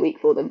extra day a week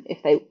for them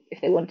if they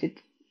wanted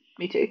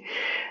me to.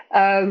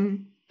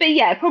 But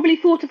yeah, probably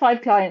 4 to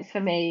 5 clients for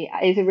me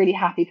is a really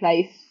happy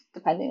place,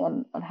 depending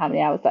on how many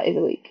hours that is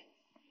a week.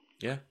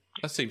 yeah,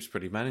 that seems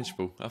pretty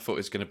manageable. I thought it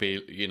was going to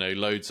be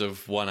loads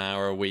of 1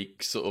 hour a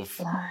week sort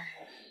of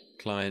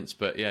clients,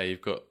 but yeah,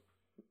 you've got.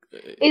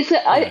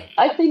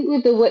 I think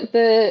with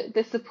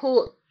the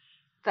support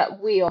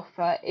that we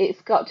offer,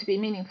 it's got to be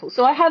meaningful.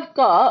 So I have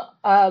got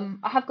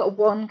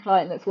one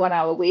client that's 1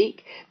 hour a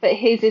week, but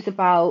his is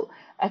about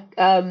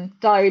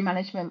diary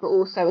management, but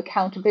also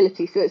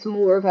accountability. So it's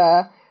more of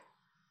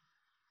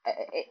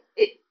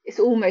it's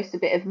almost a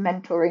bit of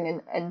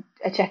mentoring and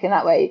a check in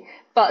that way.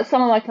 But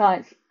some of my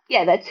clients,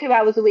 yeah, they're 2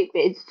 hours a week, but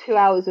it's 2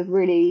 hours of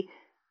really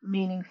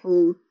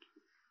meaningful,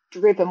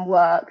 driven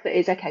work that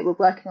is okay. We're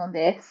working on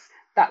this,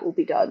 that will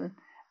be done.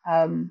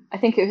 I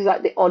think it was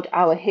like the odd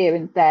hour here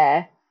and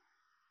there,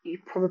 you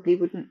probably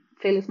wouldn't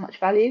feel as much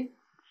value.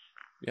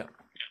 Yeah,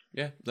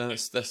 yeah, no,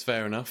 that's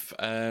fair enough.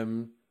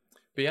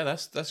 But yeah,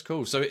 that's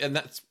cool. So, and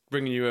that's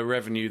bringing you a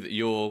revenue that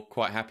you're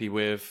quite happy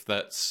with.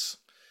 That's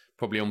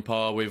probably on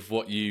par with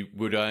what you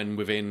would earn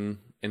within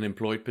an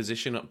employed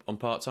position on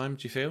part time.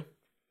 Do you feel?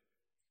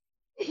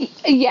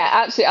 Yeah,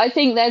 absolutely. I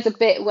think there's a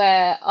bit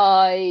where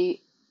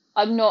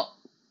I'm not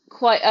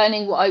quite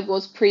earning what I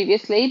was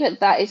previously, but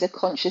that is a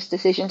conscious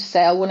decision to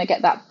say I want to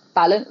get that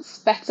balance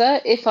better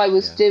if I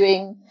was Yeah.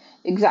 doing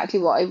exactly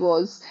what I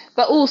was.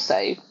 But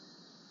also,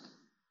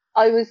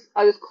 I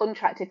was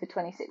contracted for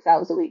 26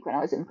 hours a week when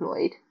I was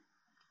employed.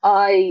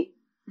 I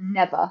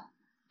never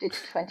did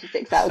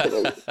 26 hours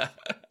a week.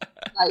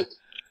 Like,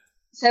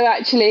 so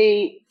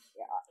actually,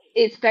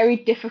 it's very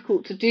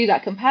difficult to do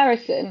that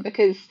comparison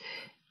because,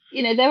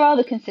 there are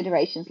the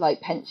considerations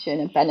like pension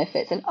and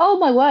benefits. And oh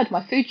my word,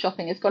 my food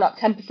shopping has gone up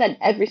 10%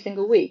 every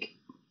single week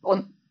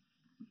on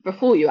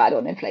before you add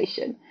on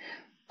inflation.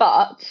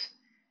 But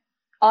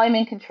I'm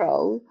in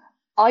control.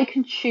 I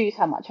can choose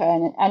how much I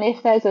earn. And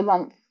if there's a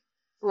month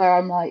where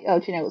I'm like, oh,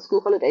 do you know what,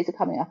 school holidays are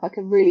coming up, I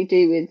could really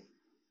do with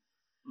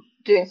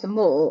doing some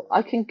more,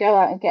 I can go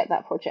out and get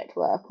that project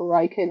work, or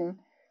I can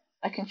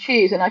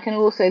choose, and I can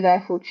also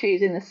therefore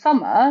choose in the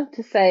summer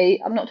to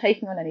say I'm not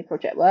taking on any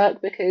project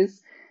work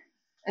because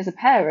as a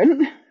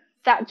parent,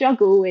 that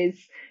juggle is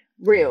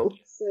Yeah. real.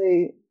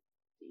 So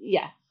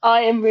yeah,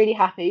 I am really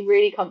happy,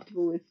 really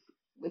comfortable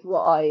with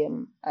what I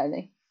am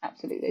earning.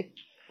 Absolutely.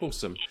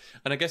 Awesome.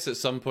 And I guess at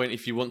some point,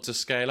 if you want to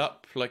scale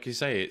up, like you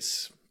say,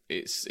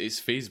 it's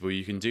feasible.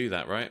 You can do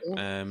that, right?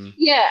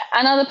 Yeah,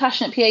 and other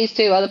passionate PAs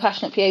do. Other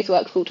passionate PAs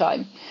work full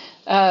time,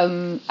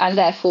 and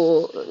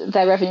therefore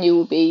their revenue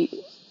will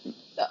be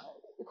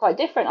quite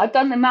different. I've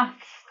done the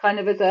maths kind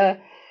of as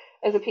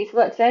a piece of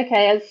work. So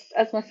okay,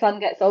 as my son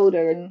gets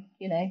older and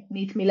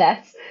needs me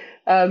less,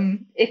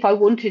 if I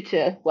wanted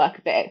to work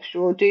a bit extra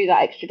or do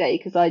that extra day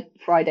because I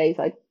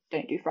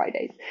don't do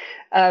Fridays.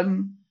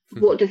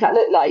 What does that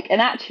look like?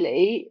 And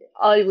actually,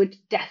 I would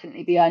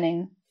definitely be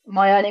earning.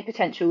 My earning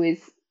potential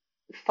is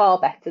far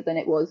better than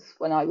it was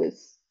when I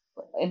was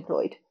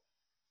employed,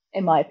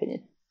 in my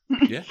opinion.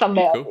 Yeah, Some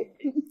may cool.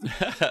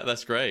 argue.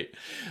 That's great.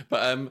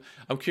 But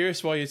I'm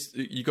curious why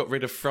you got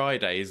rid of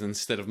Fridays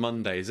instead of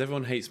Mondays.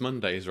 Everyone hates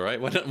Mondays, right?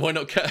 Why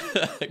not cut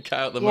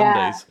out the Yeah.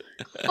 Mondays?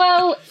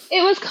 Well,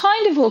 it was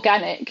kind of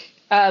organic.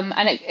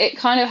 And it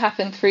kind of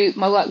happened through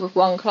my work with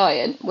one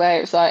client where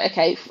it was like,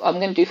 okay, I'm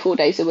going to do 4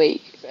 days a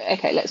week.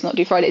 Okay, let's not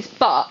do Fridays.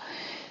 But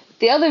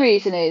the other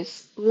reason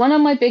is one of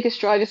my biggest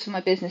drivers for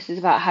my business is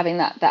about having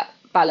that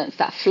balance,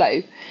 that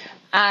flow.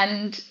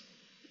 And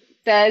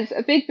there's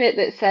a big bit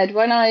that said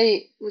when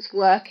I was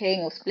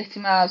working or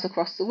splitting my hours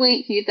across the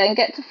week, you'd then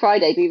get to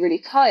Friday, be really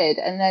tired.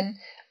 And then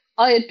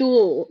I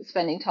adore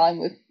spending time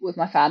with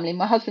my family.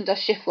 My husband does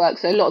shift work,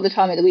 so a lot of the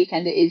time at the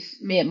weekend it is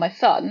me and my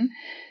son.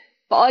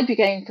 But I'd be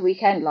going to the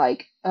weekend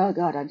like, oh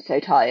God, I'm so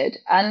tired.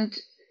 And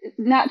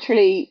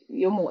naturally,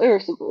 you're more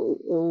irritable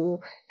or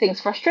things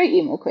frustrate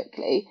you more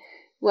quickly.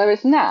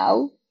 Whereas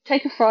now,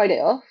 take a Friday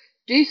off,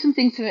 do some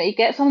things for me,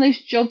 get some of those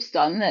jobs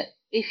done that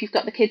if you've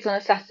got the kids on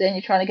a Saturday and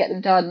you're trying to get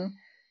them done,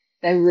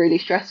 they're really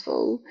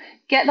stressful.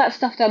 Get that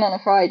stuff done on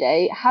a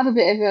Friday, have a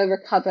bit of a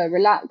recover,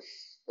 relax,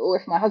 or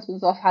if my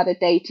husband's off, have a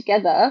day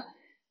together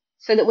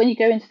so that when you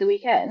go into the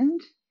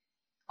weekend,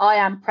 I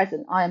am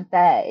present, I am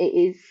there.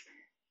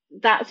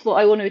 That's what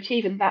I want to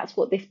achieve, and that's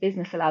what this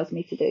business allows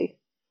me to do.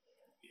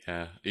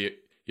 Yeah,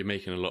 you're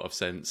making a lot of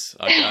sense.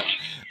 Yeah,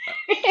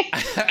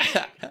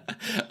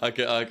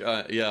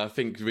 I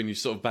think when you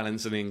sort of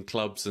balancing in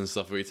clubs and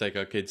stuff where we take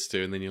our kids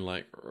to, and then you're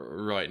like,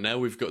 right, now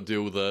we've got to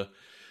do all the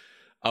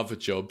other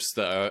jobs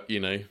that are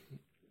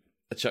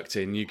chucked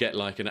in. You get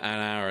like an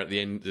hour at the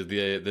end of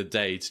the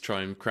day to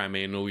try and cram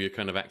in all your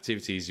kind of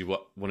activities you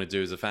want to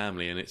do as a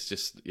family, and it's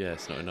just,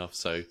 it's not enough.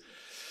 So,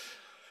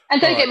 and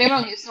don't get me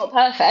wrong, it's not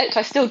perfect.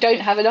 I still don't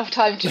have enough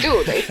time to do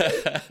all these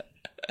things,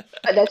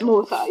 but there's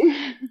more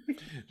time.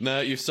 No,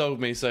 you've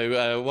sold me.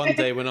 So one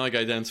day when I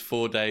go down to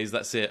 4 days,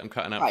 that's it. I'm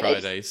cutting out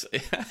Fridays.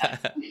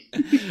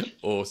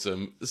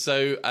 Awesome.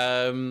 So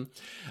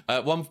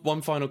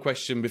one final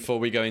question before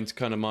we go into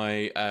kind of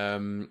my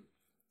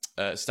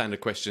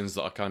standard questions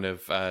that I kind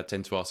of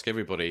tend to ask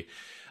everybody.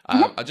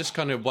 I'm just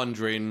kind of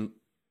wondering,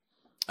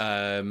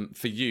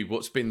 for you,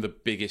 what's been the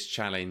biggest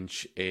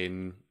challenge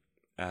in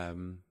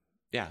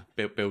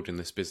building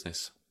this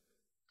business?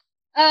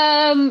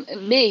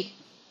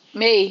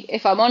 Me,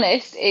 if I'm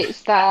honest,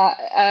 it's that,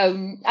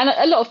 and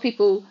a lot of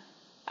people,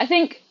 I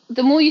think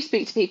the more you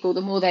speak to people, the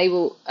more they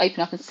will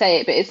open up and say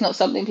it, but it's not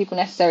something people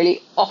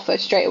necessarily offer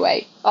straight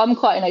away. I'm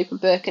quite an open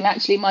book, and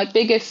actually my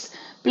biggest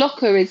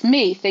blocker is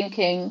me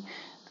thinking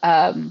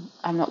I'm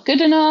not good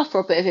enough,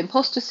 or a bit of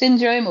imposter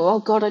syndrome, or oh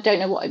God, I don't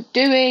know what I'm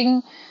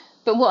doing.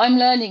 But what I'm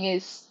learning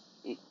is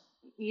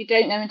you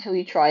don't know until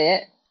you try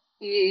it.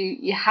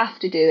 You have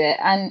to do it,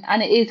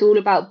 and it is all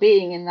about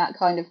being in that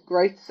kind of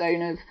growth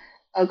zone of,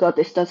 oh God,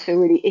 this does feel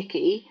really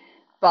icky,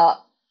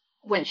 but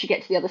once you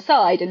get to the other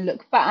side and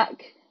look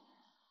back,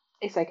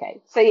 it's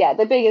okay. So yeah,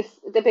 the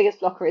biggest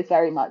blocker is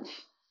very much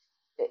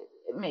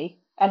me,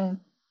 and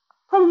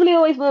probably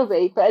always will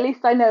be, but at least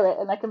I know it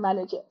and I can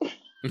manage it.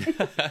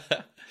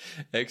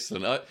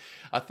 Excellent.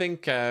 I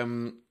think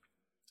for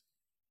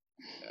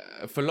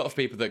a lot of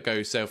people that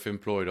go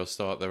self-employed or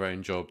start their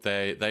own job,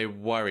 they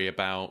worry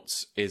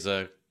about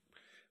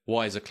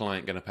why is a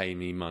client going to pay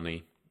me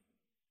money?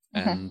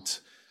 And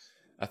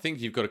I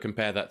think you've got to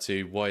compare that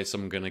to why is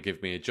someone going to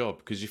give me a job,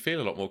 because you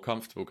feel a lot more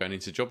comfortable going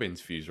into job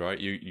interviews, right?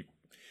 You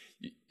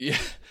Yeah,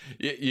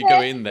 you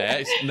go in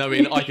there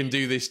knowing I can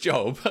do this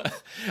job,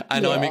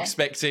 and I'm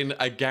expecting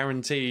a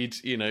guaranteed,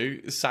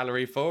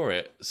 salary for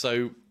it.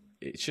 So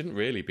it shouldn't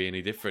really be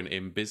any different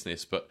in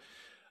business. But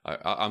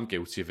I'm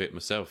guilty of it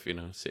myself.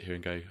 Sit here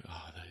and go,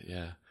 oh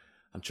yeah,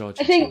 I'm I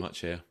charging too think, much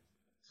here.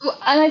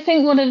 and I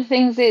think one of the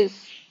things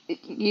is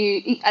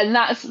and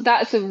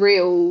that's a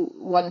real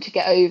one to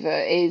get over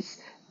is,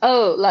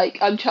 oh, like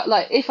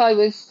like if I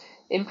was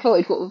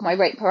employed, what would my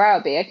rate per hour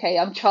be? Okay,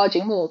 I'm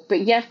charging more, but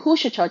yeah, of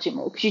course you're charging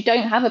more because you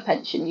don't have a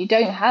pension, you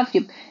don't have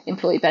your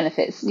employee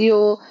benefits.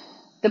 The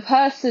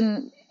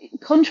person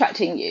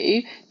contracting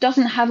you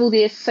doesn't have all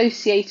the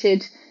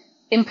associated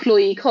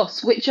employee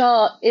costs, which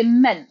are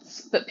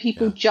immense, but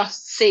people Yeah,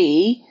 just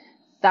see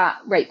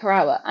that rate per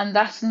hour, and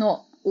that's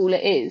not all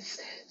it is.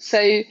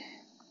 So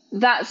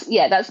that's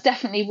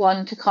definitely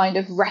one to kind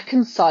of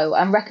reconcile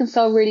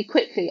really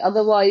quickly.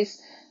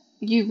 Otherwise,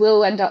 you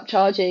will end up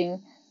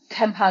charging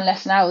 £10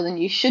 less an hour than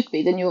you should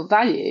be, than your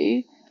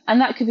value, and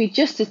that could be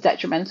just as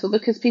detrimental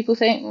because people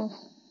think,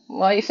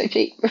 why are you so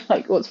cheap?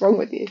 Like, what's wrong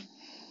with you?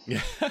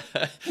 yeah.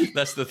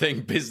 That's the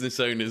thing. Business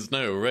owners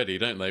know already,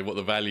 don't they? What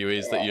the value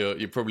is that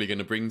you're probably going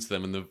to bring to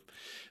them, and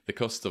the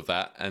cost of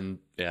that, and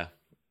yeah.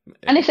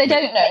 And if they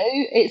don't know,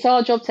 it's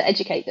our job to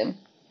educate them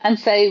and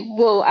say,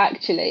 well,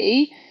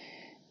 actually,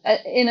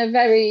 in a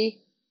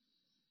very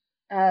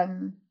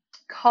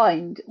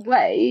kind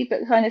way,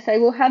 but kind of say,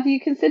 well, have you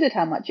considered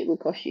how much it would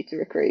cost you to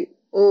recruit,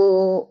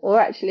 or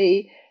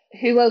actually,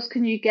 who else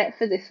can you get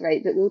for this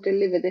rate that will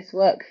deliver this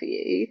work for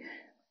you,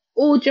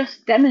 or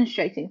just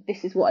demonstrating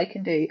this is what I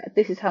can do,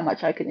 this is how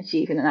much I can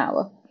achieve in an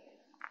hour.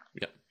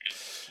 Yeah,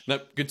 no,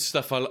 good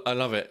stuff. I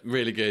love it.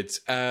 Really good.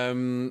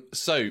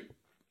 So.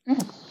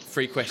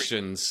 3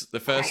 questions. The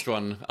first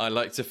one, I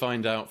like to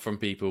find out from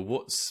people,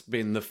 what's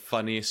been the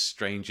funniest,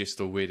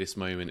 strangest, or weirdest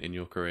moment in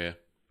your career?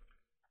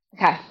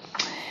 Okay,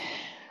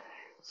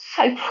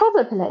 so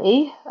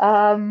probably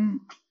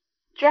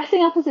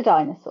dressing up as a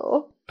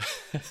dinosaur,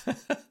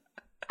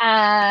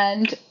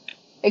 and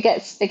it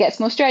gets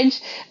more strange,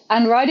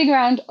 and riding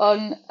around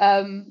on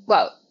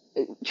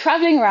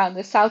traveling around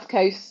the south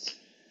coast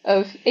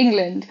of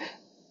England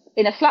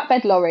in a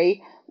flatbed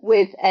lorry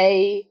with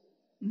a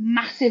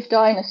massive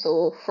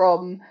dinosaur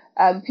from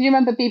can you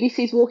remember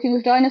BBC's Walking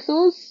with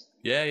Dinosaurs?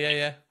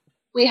 Yeah.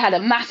 We had a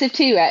massive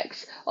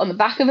T-Rex on the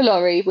back of a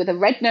lorry with a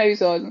red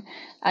nose on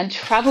and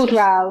travelled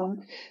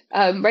round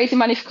raising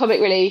money for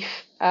Comic Relief.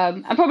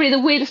 And probably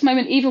the weirdest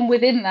moment even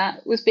within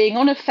that was being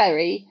on a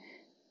ferry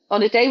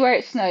on a day where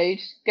it snowed,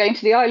 going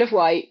to the Isle of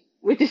Wight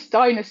with this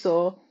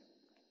dinosaur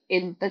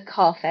in the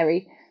car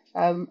ferry,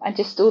 and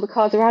just all the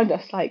cars around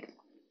us like,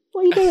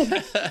 what are you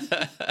doing?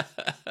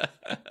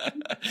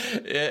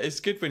 Yeah, it's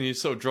good when you're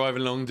sort of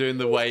driving along doing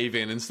the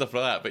waving and stuff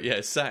like that, but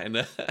yeah, sat in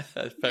a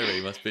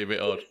ferry must be a bit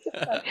odd.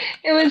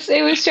 It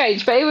was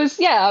strange, but I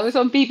was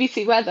on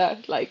BBC Weather,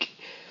 like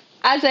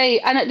and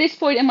at this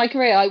point in my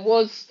career I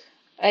was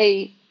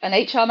an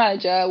HR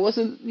manager. I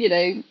wasn't,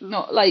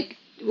 not like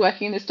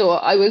working in the store.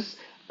 I was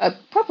a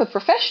proper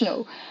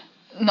professional.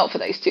 Not for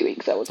those 2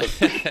 weeks, I wasn't.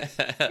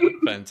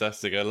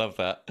 Fantastic, I love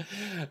that.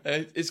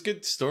 It's a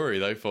good story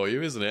though for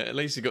you, isn't it? At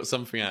least you got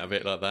something out of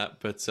it like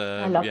that. But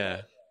I loved yeah,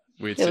 it.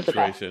 weird It was the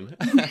best. situation.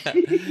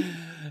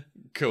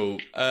 Cool.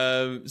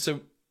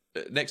 So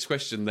next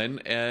question then,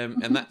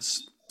 and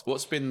that's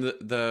what's been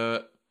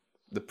the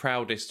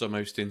proudest or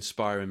most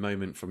inspiring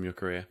moment from your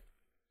career?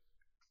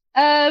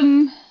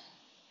 Um,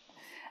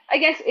 I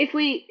guess if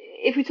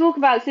we talk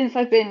about since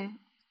I've been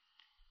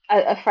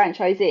a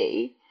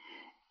franchisee,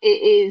 it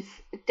is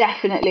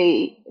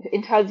definitely,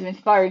 in terms of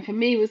inspiring for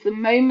me, was the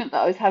moment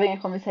that I was having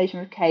a conversation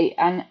with Kate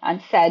and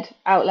said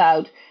out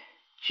loud,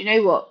 do you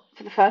know what?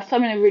 For the first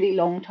time in a really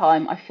long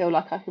time, I feel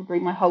like I can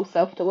bring my whole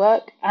self to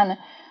work, and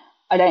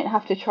I don't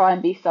have to try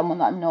and be someone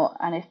that I'm not.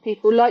 And if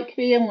people like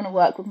me and want to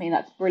work with me,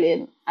 that's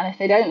brilliant. And if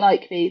they don't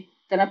like me,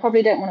 then I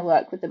probably don't want to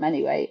work with them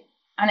anyway.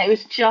 And it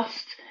was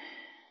just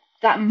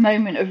that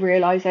moment of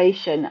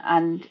realization,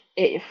 and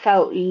it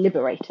felt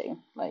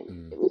liberating. Like,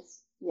 it was,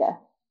 yeah,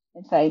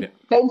 insane. Yeah.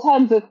 But in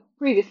terms of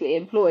previously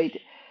employed,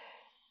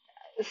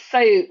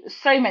 so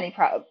many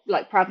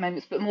proud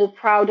moments, but more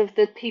proud of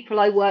the people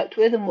I worked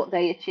with and what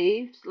they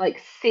achieved. Like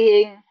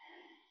seeing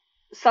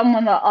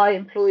someone that I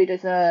employed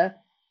as a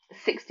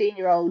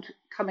 16-year-old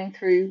coming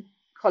through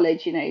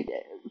college,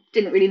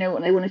 didn't really know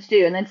what they wanted to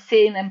do, and then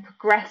seeing them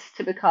progress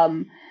to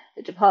become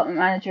a department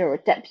manager or a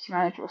deputy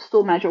manager or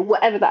store manager or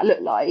whatever that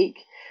looked like.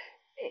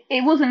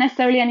 It wasn't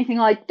necessarily anything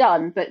I'd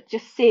done, but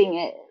just seeing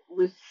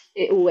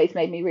it always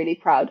made me really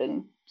proud,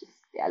 and just,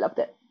 yeah, I loved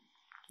it.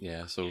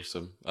 Yeah, it's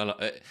awesome.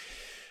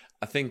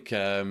 I think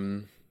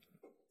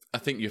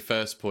your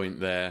first point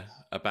there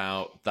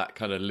about that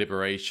kind of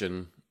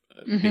liberation,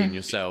 being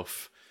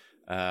yourself.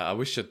 I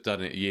wish I'd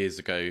done it years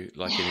ago,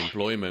 like in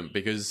employment,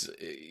 because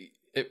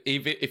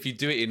if you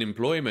do it in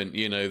employment,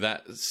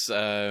 that's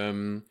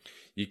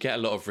you get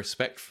a lot of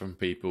respect from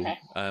people,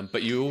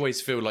 but you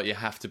always feel like you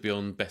have to be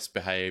on best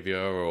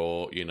behaviour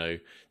or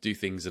do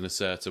things in a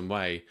certain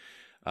way.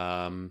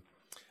 I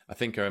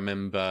think I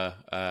remember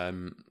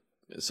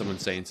someone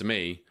saying to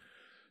me,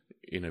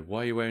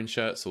 why are you wearing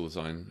shirts all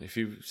the time? If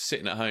you're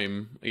sitting at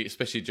home,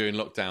 especially during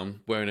lockdown,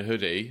 wearing a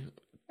hoodie,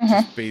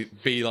 just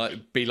be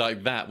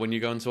like that when you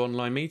go into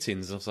online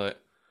meetings. I was like,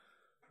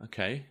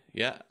 okay,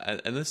 yeah.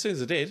 And as soon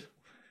as I did,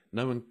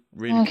 no one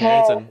really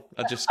cared, and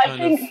I just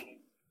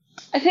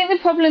I think the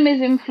problem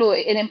is in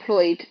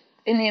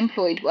the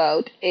employed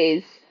world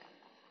is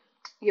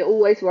you're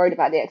always worried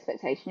about the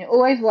expectation. You're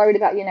always worried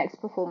about your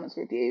next performance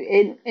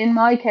review. In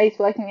my case,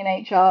 working in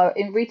HR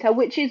in retail,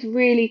 which is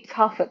really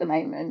tough at the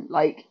moment,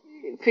 like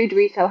food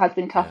retail has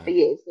been tough for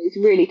years, but it's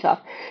really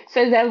tough.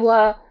 So there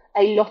were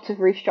a lot of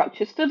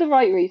restructures for the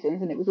right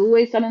reasons, and it was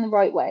always done in the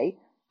right way.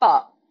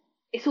 But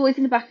it's always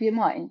in the back of your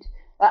mind.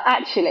 But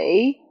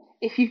actually,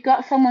 if you've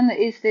got someone that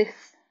is this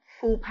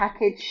full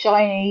package,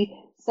 shiny,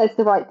 says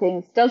the right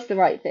things, does the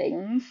right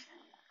things,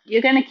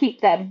 you're going to keep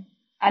them.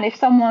 And if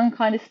someone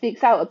kind of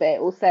speaks out a bit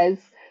or says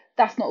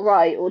that's not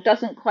right or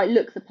doesn't quite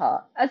look the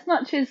part, as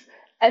much as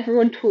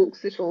everyone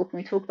talks the talk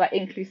and we talk about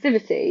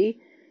inclusivity,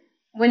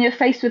 when you're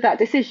faced with that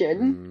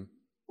decision,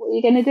 what are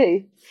you going to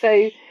do?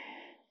 So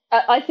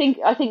I think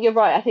you're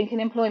right. I think in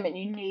employment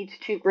you need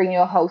to bring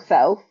your whole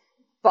self,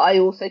 but I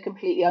also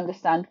completely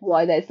understand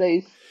why there's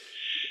those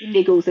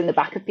niggles in the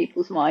back of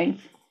people's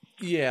minds.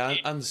 Yeah, I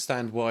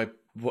understand why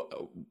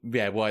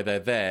they're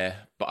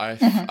there, but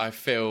I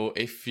feel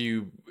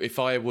if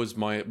I was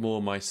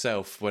more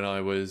myself when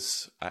I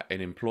was in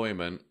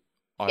employment,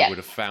 I would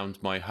have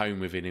found my home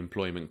within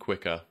employment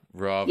quicker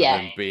rather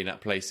than being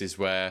at places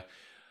where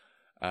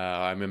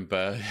I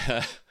remember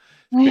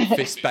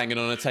fist banging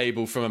on a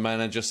table from a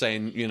manager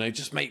saying,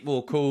 just make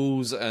more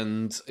calls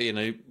and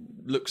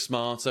look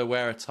smarter,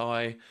 wear a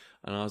tie.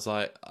 And I was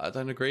like, I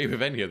don't agree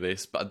with any of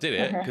this, but I did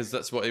it because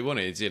that's what he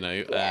wanted,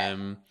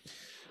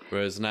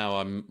 Whereas now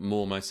I'm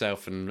more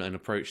myself and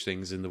approach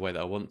things in the way that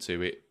I want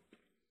to. It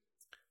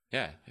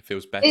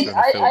feels better. And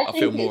I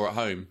feel more at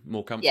home,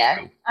 more comfortable.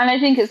 Yeah, and I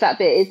think it's that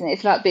bit, isn't it?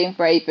 It's like being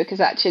brave, because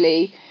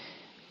actually,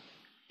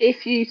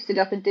 if you stood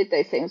up and did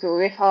those things,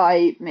 or if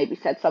I maybe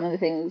said some of the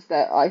things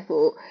that I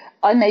thought,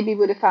 I maybe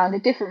would have found a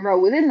different role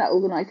within that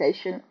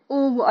organisation.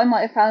 Or what I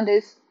might have found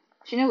is,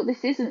 do you know what,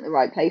 this isn't the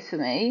right place for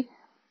me,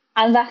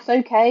 and that's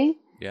okay.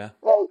 Yeah.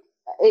 Well,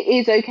 it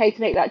is okay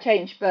to make that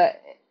change,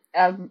 but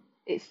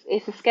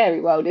it's a scary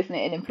world, isn't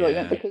it, in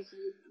employment? Because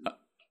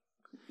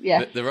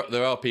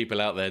there are people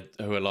out there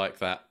who are like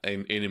that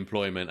in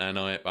employment, and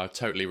I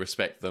totally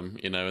respect them,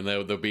 and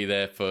they'll be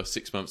there for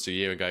 6 months to a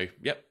year and go,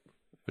 yep,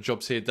 my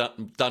job's here,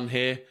 done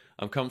here,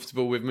 I'm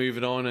comfortable with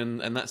moving on,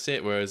 and that's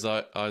it. Whereas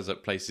I was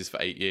at places for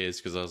 8 years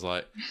because I was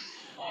like,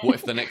 what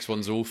if the next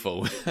one's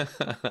awful?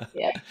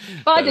 Yeah,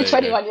 but I did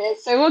 21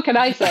 years, so what can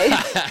I say?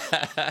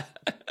 I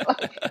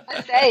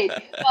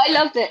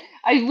loved it.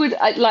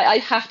 I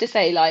have to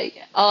say,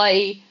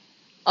 I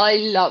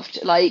loved,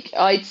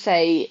 I'd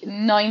say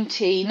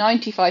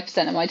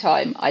 95% of my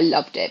time I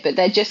loved it, but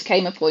there just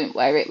came a point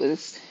where it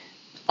was,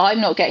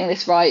 I'm not getting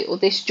this right, or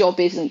this job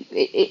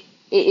it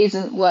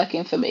isn't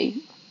working for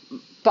me.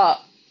 But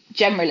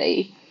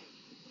generally,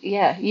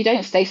 you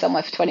don't stay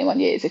somewhere for 21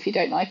 years if you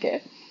don't like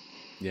it.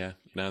 Yeah,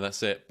 no,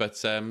 that's it. But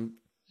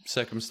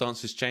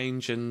circumstances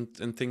change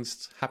and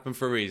things happen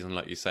for a reason,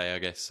 like you say, I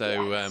guess.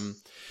 So,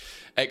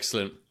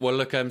 excellent. Well,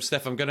 look,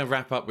 Steph, I'm going to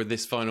wrap up with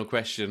this final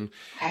question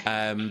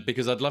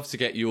because I'd love to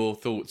get your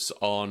thoughts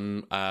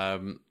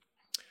on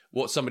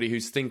what somebody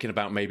who's thinking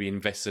about maybe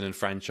investing in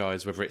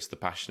franchise, whether it's the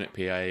Passionate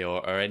PA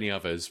or any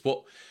others,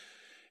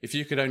 if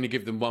you could only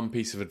give them one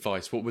piece of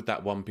advice, what would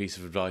that one piece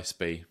of advice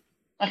be?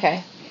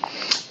 Okay.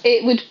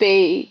 It would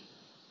be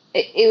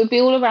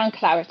all around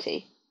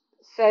clarity.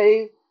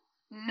 So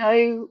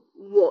know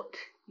what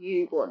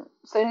you want.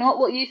 So not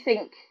what you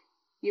think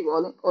you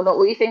want, or not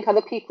what you think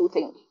other people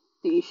think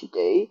that you should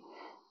do,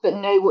 but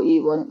know what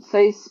you want.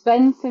 So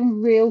spend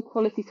some real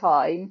quality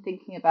time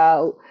thinking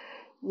about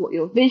what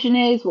your vision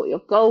is, what your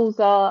goals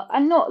are,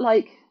 and not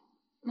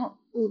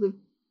all the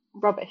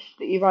rubbish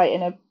that you write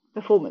in a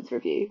performance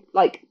review,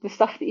 like the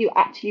stuff that you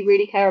actually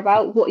really care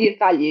about, what are your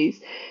values.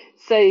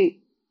 So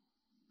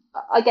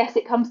I guess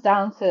it comes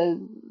down to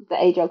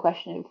the age-old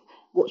question of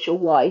what's your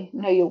why?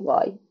 Know your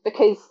why.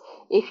 Because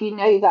if you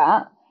know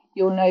that,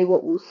 you'll know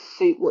what will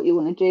suit what you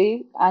want to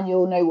do, and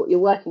you'll know what you're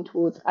working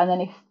towards. And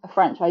then if a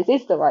franchise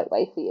is the right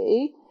way for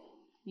you,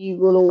 you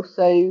will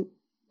also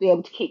be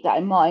able to keep that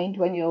in mind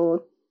when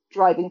you're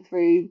driving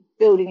through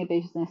building a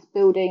business,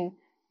 building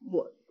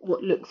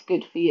what looks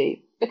good for you.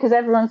 Because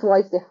everyone's why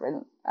is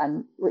different,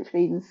 and which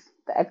means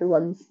that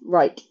everyone's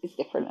right is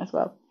different as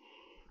well.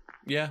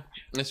 Yeah,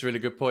 that's a really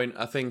good point.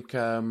 I think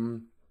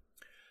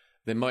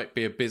there might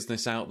be a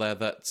business out there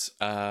that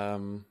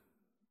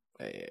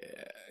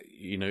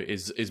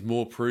is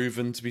more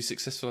proven to be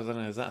successful. I don't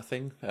know, is that a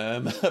thing?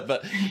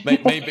 But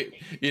maybe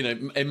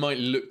it might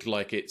look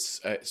like it's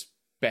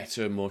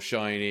better, more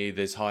shiny.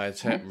 There's higher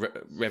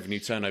revenue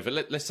turnover.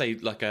 Let's say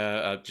like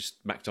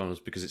just McDonald's,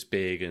 because it's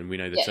big and we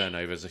know the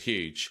turnovers are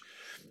huge.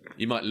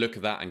 You might look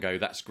at that and go,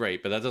 that's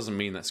great, but that doesn't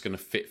mean that's going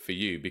to fit for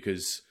you,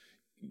 because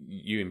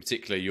you in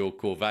particular, your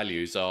core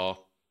values are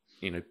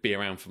be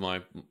around for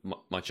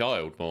my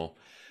child more.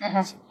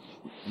 Uh-huh. So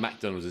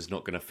McDonald's is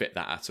not going to fit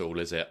that at all,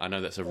 is it? I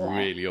know that's a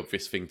really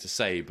obvious thing to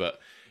say, but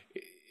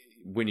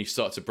when you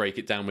start to break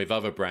it down with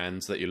other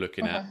brands that you're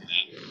looking at,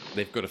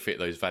 they've got to fit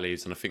those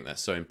values, and I think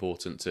that's so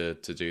important to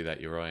do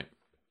that. You're right.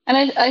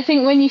 And I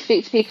think when you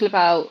speak to people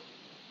about,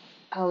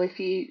 oh, if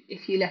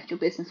you left your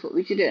business, what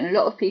would you do? And a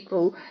lot of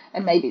people,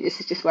 and maybe this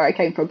is just where I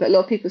came from, but a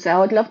lot of people say,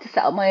 oh, I'd love to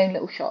set up my own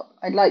little shop.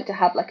 I'd like to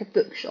have like a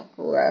bookshop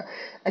or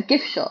a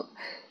gift shop.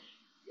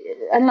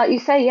 And like you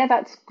say, yeah,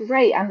 that's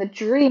great. And the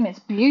dream is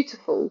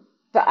beautiful.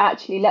 But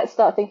actually, let's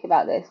start thinking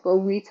about this. Well,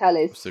 retail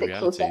is What's the 6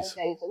 or 7 realities?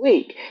 days a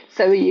week.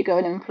 So are you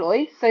going to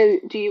employ? So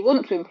do you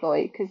want to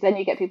employ? Because then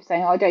you get people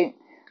saying, oh, I don't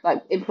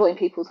like employing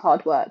people's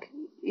hard work.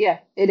 Yeah,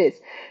 it is.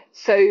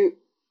 So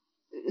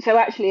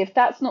actually, if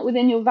that's not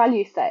within your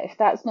value set, if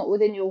that's not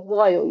within your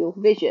why or your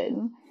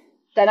vision,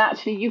 then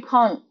actually you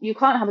can't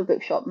have a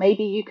bookshop.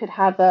 Maybe you could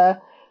have a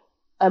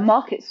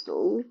market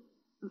stall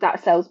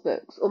that sells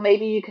books, or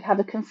maybe you could have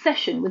a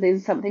concession within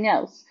something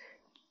else.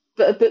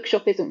 But a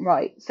bookshop isn't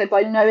right. So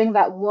by knowing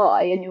that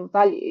why and your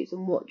values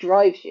and what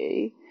drives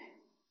you,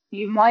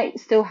 you might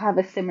still have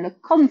a similar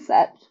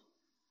concept,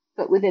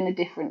 but within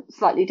a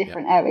slightly Yeah.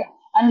 different area.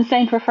 And the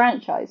same for a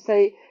franchise.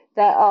 So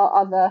there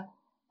are other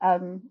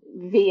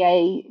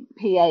VA,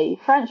 PA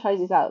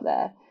franchises out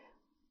there.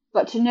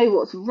 But to know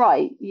what's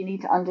right, you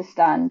need to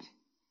understand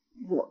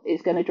what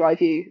is going to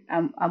drive you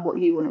and what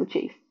you want to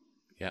achieve.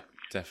 Yeah,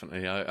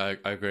 definitely. I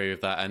agree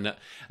with that. And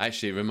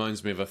actually, it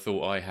reminds me of a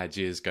thought I had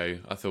years ago.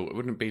 I thought,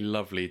 wouldn't it be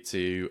lovely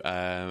to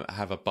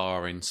have a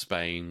bar in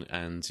Spain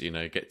and,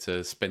 get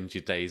to spend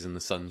your days in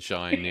the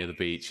sunshine near the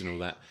beach and all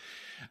that.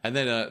 And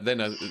then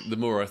the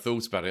more I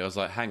thought about it, I was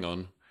like, hang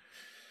on.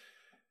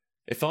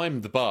 If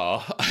I'm the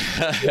bar,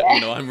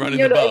 I'm running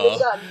the bar.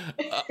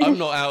 I'm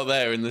not out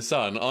there in the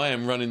sun. I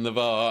am running the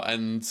bar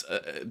and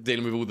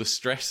dealing with all the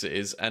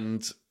stresses,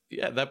 and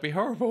yeah, that'd be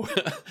horrible.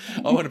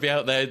 I want to be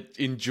out there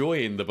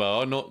enjoying the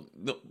bar, not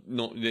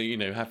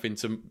having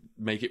to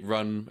make it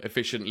run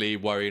efficiently,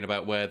 worrying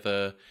about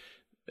whether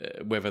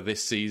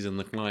this season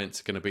the clients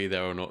are going to be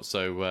there or not.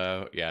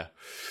 So yeah,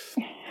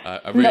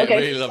 I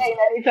really love.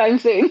 Anytime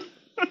soon.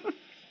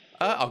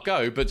 I'll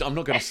go, but I'm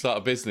not going to start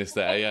a business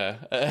there. Yeah,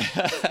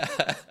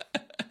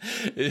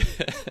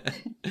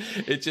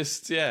 it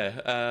just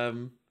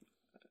the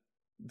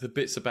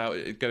bits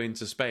about going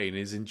to Spain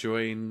is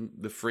enjoying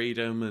the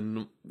freedom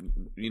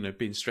and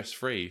being stress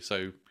free.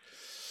 So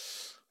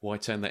why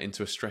turn that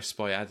into a stress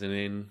by adding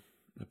in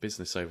a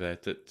business over there?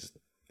 That just,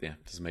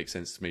 doesn't make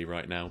sense to me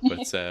right now.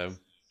 But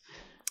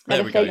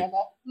there we go.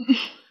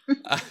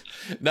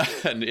 No,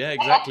 yeah,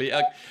 exactly.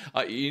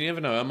 You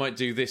never know. I might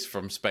do this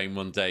from Spain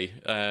one day.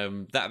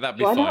 That'd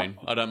be fine.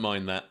 I don't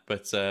mind that.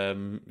 But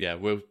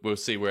we'll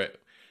see where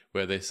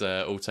this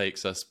all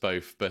takes us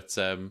both. But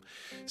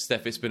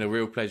Steph, it's been a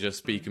real pleasure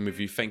speaking with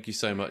you. Thank you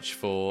so much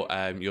for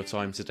your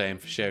time today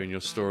and for sharing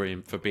your story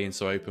and for being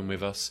so open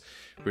with us.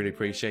 Really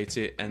appreciate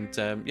it. And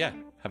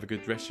have a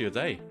good rest of your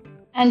day.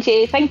 And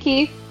you, thank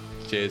you.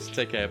 Cheers.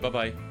 Take care.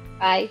 Bye-bye.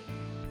 Bye.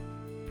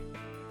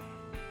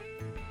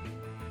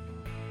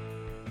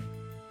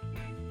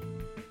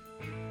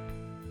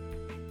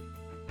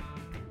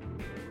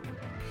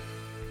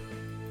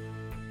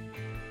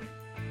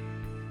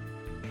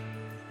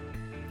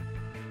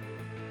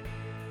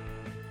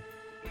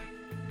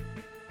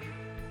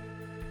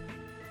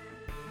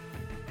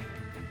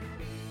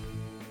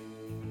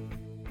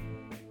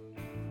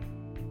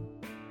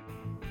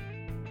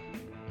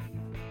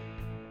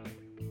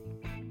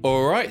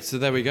 All right, so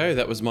there we go.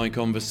 That was my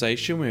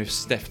conversation with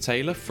Steph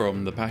Taylor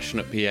from The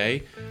Passionate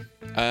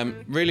PA.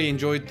 Really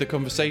enjoyed the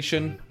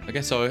conversation. I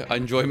guess I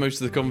enjoy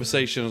most of the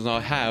conversations I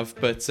have,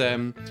 but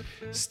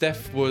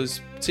Steph was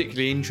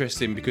particularly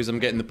interesting because I'm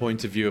getting the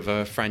point of view of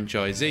a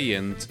franchisee,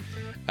 and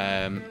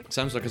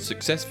sounds like a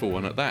successful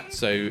one at that.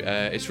 So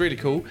it's really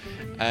cool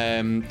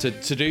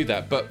to do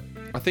that. But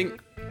I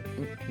think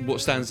what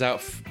stands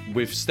out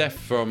with Steph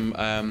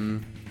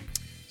from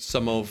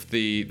some of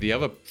the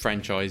other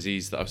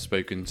franchisees that I've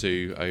spoken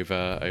to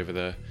over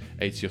the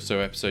 80 or so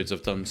episodes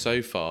I've done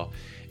so far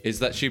is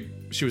that she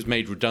was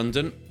made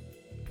redundant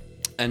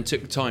and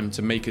took time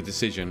to make a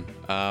decision.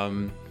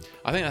 I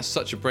think that's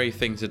such a brave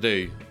thing to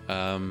do.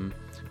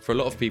 For a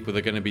lot of people,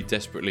 they're going to be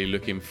desperately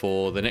looking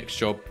for the next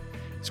job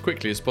as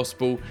quickly as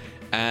possible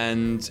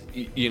and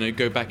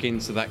go back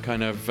into that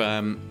kind of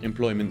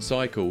employment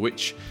cycle,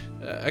 which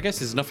I guess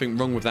there's nothing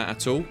wrong with that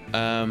at all.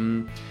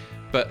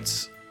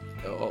 But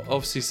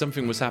obviously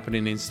something was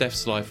happening in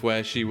Steph's life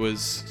where she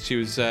was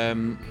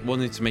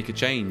wanting to make a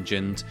change,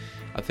 and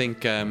I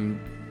think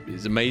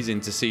it's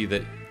amazing to see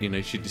that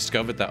she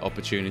discovered that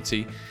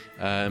opportunity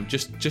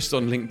just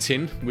on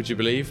LinkedIn, would you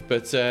believe?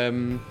 But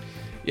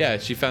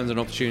she found an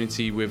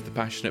opportunity with The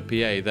Passionate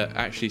PA that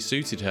actually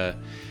suited her.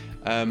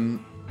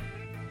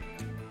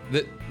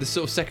 The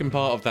sort of second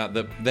part of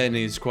that then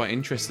is quite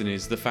interesting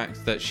is the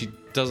fact that she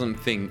didn't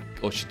think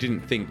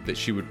that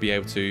she would be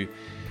able to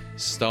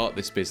start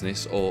this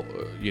business or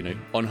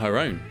on her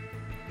own.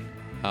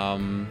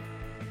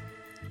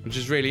 which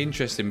is really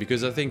interesting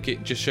because I think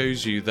it just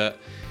shows you that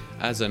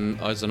as an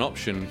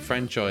option,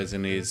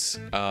 franchising is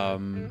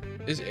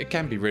it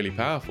can be really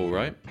powerful,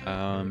 right?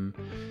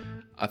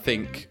 I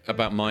think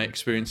about my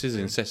experiences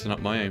in setting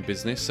up my own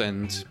business,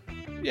 and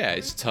yeah,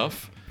 it's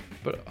tough,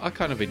 but I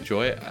kind of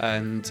enjoy it,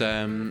 and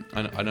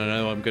I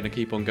know I'm going to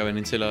keep on going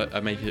until I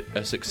make it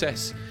a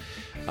success.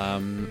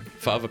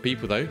 For other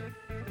people though,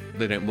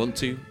 they don't want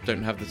to,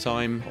 don't have the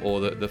time or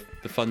the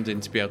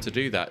funding to be able to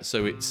do that,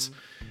 so it's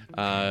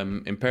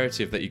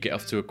imperative that you get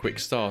off to a quick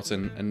start,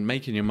 and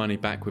making your money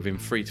back within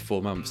 3 to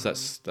 4 months,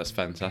 that's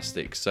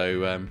fantastic.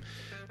 So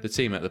the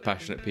team at the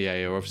Passionate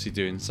PA are obviously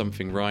doing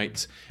something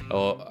right,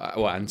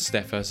 and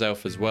Steph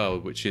herself as well,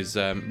 which is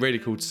really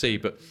cool to see.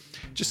 But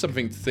just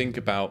something to think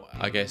about,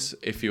 I guess,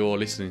 if you're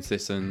listening to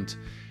this and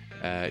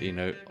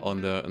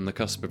on the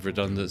cusp of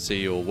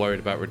redundancy or worried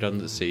about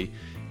redundancy,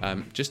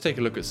 just take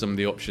a look at some of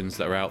the options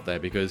that are out there,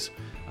 because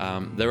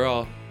there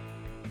are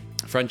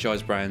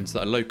franchise brands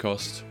that are low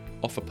cost,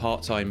 offer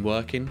part-time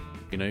working,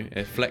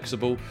 are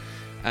flexible,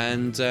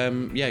 and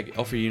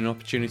offer you an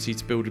opportunity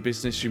to build a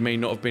business you may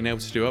not have been able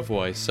to do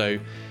otherwise. So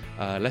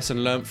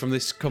lesson learned from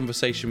this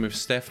conversation with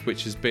Steph,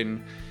 which has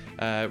been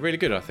really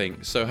good, I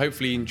think. So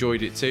hopefully you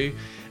enjoyed it too.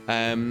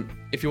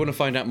 If you want to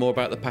find out more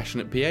about the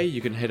Passionate PA,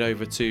 you can head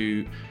over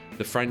to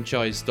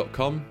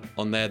thefranchise.com.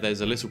 On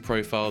there's a little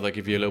profile that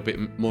give you a little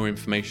bit more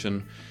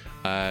information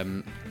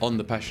on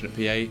the Passionate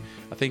PA.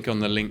 I think on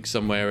the link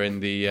somewhere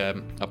in the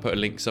I'll put a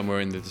link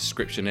somewhere in the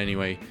description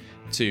anyway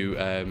to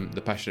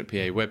the Passionate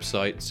PA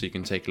website, so you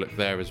can take a look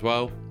there as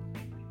well.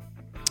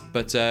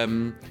 But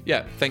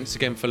thanks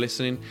again for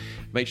listening.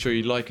 Make sure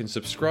you like and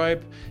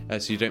subscribe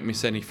so you don't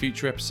miss any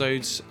future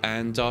episodes,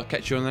 and I'll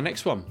catch you on the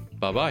next one.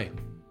 Bye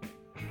bye.